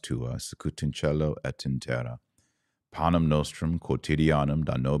voluntas tua, sicut in cielo et in terra. Panem nostrum quotidianum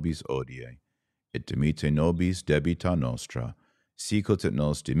da nobis odie, et dimite nobis debita nostra, sicut et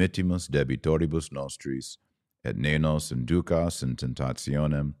nos dimittimus debitoribus nostris, et ne nos inducas in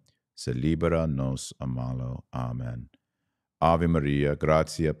tentationem, se libera nos a malo. Amen. Ave Maria,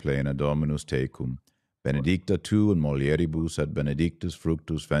 gratia plena Dominus tecum, benedicta tu in mulieribus et benedictus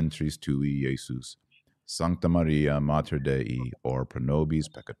fructus ventris tui, Iesus. Sancta Maria, Mater Dei, ora pro nobis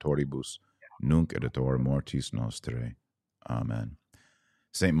peccatoribus, nunc et hora mortis nostrae. Amen.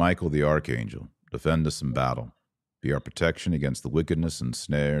 Saint Michael the Archangel, defend us in battle. Be our protection against the wickedness and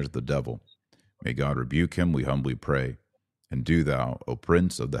snares of the devil. May God rebuke him, we humbly pray. And do thou, O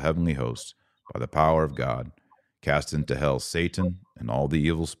Prince of the heavenly host, by the power of God, cast into hell Satan and all the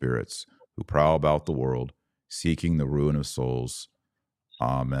evil spirits who prowl about the world, seeking the ruin of souls.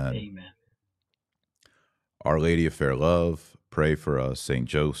 Amen. Amen. Our Lady of Fair Love, pray for us. Saint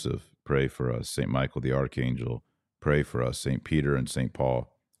Joseph, pray for us. Saint Michael the Archangel, pray for us. Saint Peter and Saint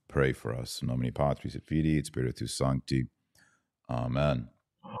Paul, pray for us. In nomine Patris et Filii et Spiritus Sancti. Amen.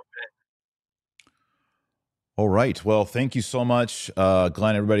 All right. Well, thank you so much,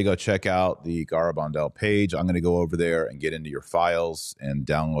 Glenn. Everybody go check out the Garabandal page. I'm going to go over there and get into your files and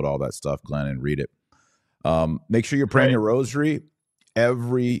download all that stuff, Glenn, and read it. Make sure you're praying your rosary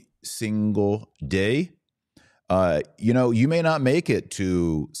every single day. You may not make it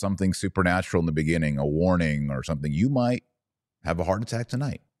to something supernatural in the beginning, a warning or something. You might have a heart attack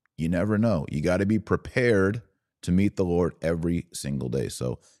tonight. You never know. You got to be prepared to meet the Lord every single day.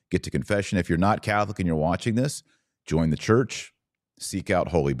 So get to confession. If you're not Catholic and you're watching this, join the church, seek out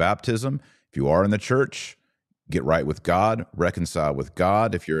holy baptism. If you are in the church, get right with God, reconcile with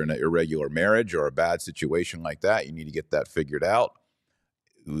God. If you're in an irregular marriage or a bad situation like that, you need to get that figured out.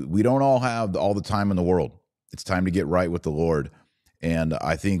 We don't all have all the time in the world. It's time to get right with the Lord. And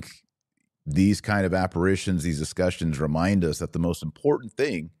I think these kind of apparitions, these discussions remind us that the most important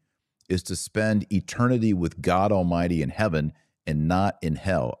thing is to spend eternity with God Almighty in heaven and not in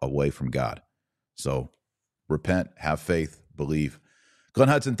hell, away from God. So repent, have faith, believe. Glenn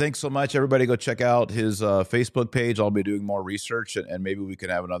Hudson, thanks so much. Everybody go check out his Facebook page. I'll be doing more research, and maybe we can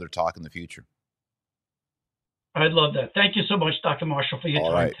have another talk in the future. I'd love that. Thank you so much, Dr. Marshall, for your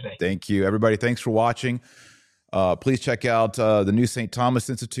time today. Thank you. Everybody, thanks for watching. Please check out the New St. Thomas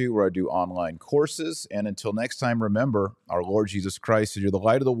Institute, where I do online courses. And until next time, remember, our Lord Jesus Christ said, you're the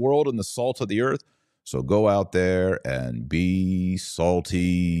light of the world and the salt of the earth. So go out there and be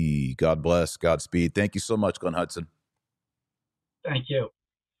salty. God bless. Godspeed. Thank you so much, Glenn Hudson. Thank you.